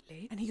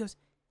Slightly? And he goes,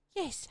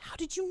 yes, how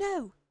did you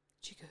know?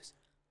 She goes,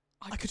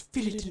 I could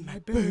feel it in my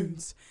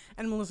bones.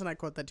 And Melissa and I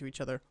quote that to each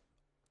other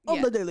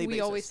on the daily basis. We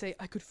always say,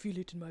 I could feel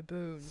it in my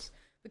bones.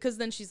 Because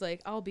then she's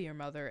like, I'll be your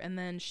mother. And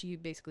then she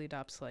basically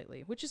adopts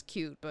Slightly, which is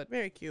cute, but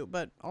Very cute,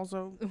 but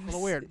also a it was,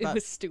 little weird. It But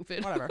was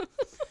stupid. whatever.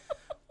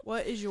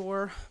 What is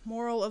your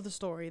moral of the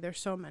story? There's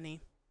so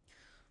many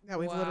that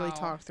we've literally Wow.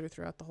 talked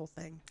throughout the whole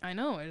thing. I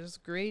know. It is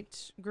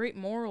great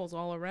morals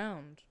all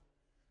around.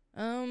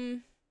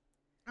 I'm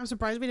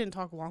surprised we didn't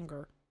talk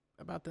longer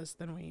about this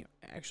than we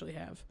actually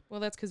have. Well,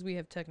 that's because we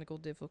have technical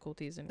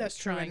difficulties and That's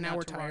true, and now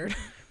we're tired.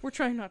 We're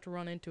trying not to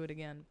run into it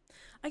again.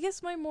 I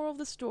guess my moral of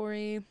the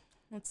story,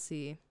 let's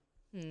see.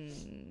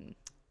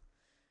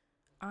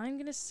 I'm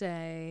going to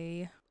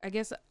say, I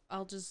guess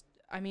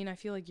I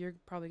feel like you're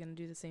probably going to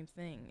do the same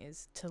thing,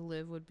 is to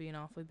live would be an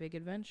awfully big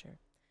adventure.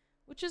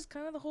 Which is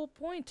kind of the whole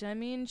point. I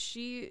mean,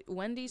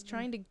 Wendy's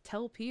trying to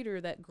tell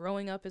Peter that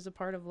growing up is a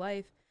part of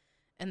life,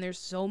 and there's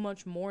so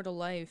much more to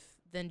life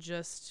than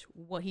just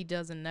what he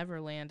does in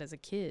Neverland as a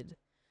kid.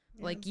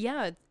 Yeah. Like,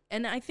 yeah,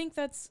 and I think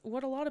that's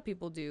what a lot of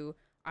people do.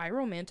 I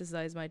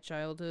romanticize my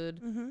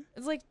childhood. Mm-hmm.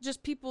 It's like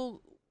just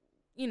people,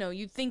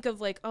 you think of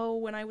like, oh,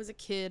 when I was a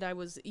kid, I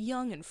was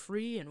young and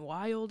free and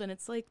wild, and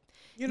it's like,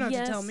 You don't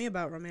have to tell yes. me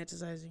about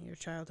romanticizing your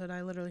childhood.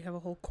 I literally have a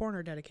whole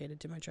corner dedicated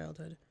to my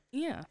childhood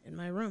yeah. in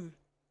my room.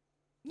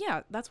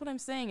 Yeah, that's what I'm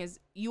saying is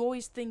you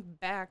always think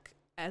back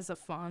as a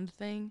fond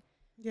thing,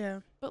 Yeah.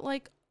 but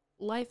like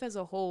life as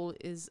a whole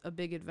is a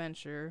big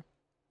adventure,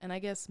 and I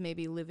guess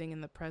maybe living in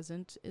the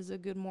present is a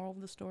good moral of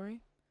the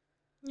story.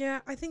 Yeah,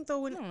 I think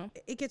though I don't know.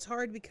 it gets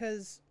hard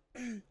because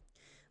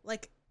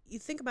like you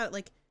think about it,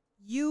 like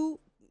you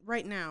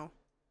right now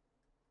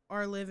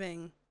are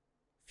living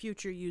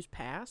future you's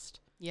past.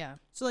 Yeah.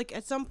 So like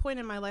at some point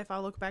in my life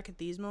I'll look back at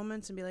these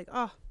moments and be like,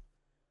 oh,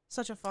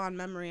 such a fond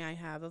memory I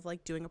have of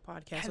like doing a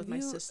podcast with my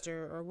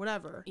sister or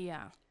whatever.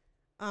 Yeah.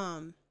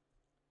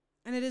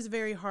 And it is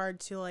very hard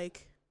to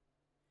like,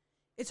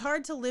 it's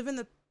hard to live in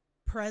the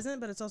present,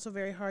 but it's also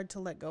very hard to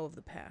let go of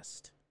the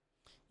past.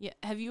 Yeah.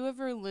 Have you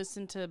ever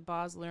listened to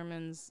Baz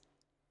Luhrmann's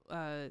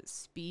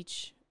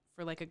speech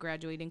for like a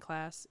graduating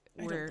class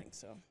I where don't think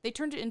so. they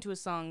turned it into a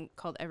song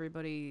called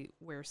 "Everybody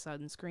Wear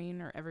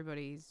Sunscreen" or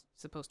 "Everybody's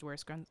Supposed to Wear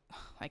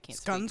I can't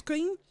speak.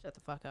 Sunscreen? Shut the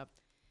fuck up.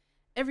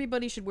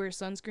 Everybody should wear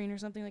sunscreen or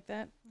something like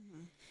that.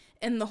 Mm-hmm.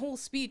 And the whole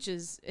speech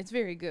it's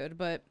very good,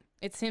 but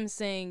it's him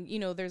saying,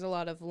 there's a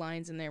lot of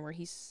lines in there where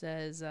he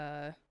says,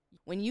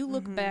 when you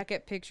look Mhm. back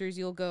at pictures,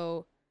 you'll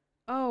go,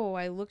 oh,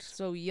 I looked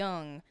so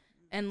young.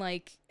 And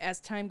like, as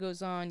time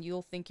goes on,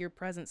 you'll think your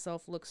present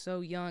self looks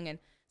so young, and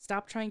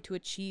stop trying to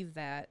achieve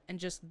that and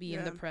just be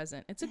in the Yeah.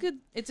 present. It's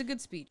a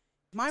good speech.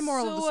 My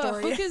moral of the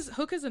story.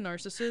 Hook is a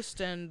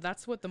narcissist, and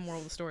that's what the moral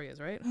of the story is,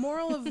 right?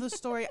 Moral of the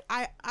story.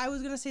 I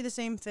was gonna say the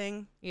same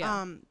thing.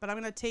 Yeah. But I'm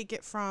gonna take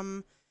it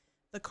from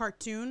the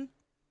cartoon.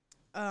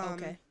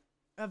 Okay.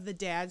 Of the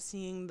dad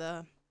seeing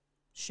the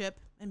ship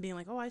and being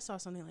like, "Oh, I saw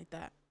something like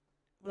that."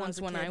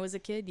 When I was a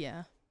kid,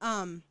 yeah.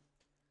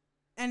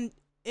 And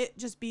it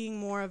just being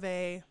more of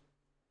a,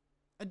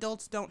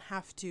 adults don't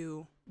have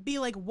to be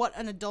like what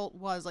an adult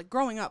was like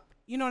growing up.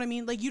 You know what I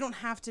mean? Like you don't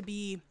have to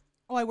be,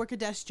 oh, I work a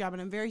desk job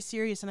and I'm very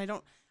serious and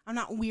I'm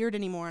not weird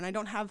anymore and I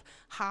don't have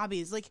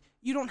hobbies. Like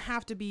you don't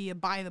have to be a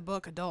by the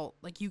book adult.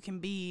 Like you can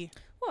be.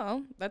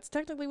 Well, that's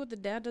technically what the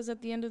dad does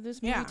at the end of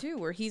this movie Yeah. too,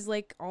 where he's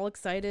like all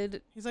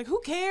excited, He's like,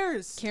 who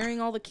cares? carrying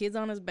all the kids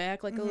on his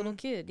back like a little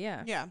kid.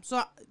 Yeah. Yeah.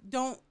 So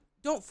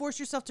don't force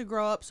yourself to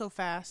grow up so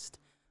fast,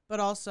 but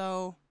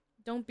also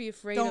Don't be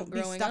afraid don't of be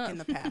growing stuck up. in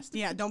the past.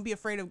 Yeah. Don't be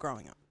afraid of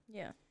growing up.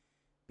 Yeah.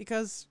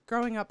 Because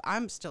growing up,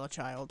 I'm still a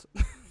child.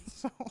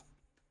 So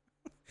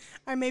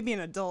I may be an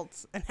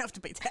adult and have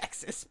to pay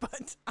taxes,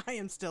 but I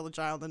am still a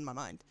child in my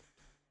mind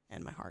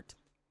and my heart.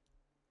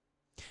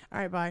 All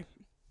right, bye.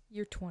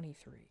 You're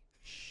 23.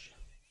 Shh.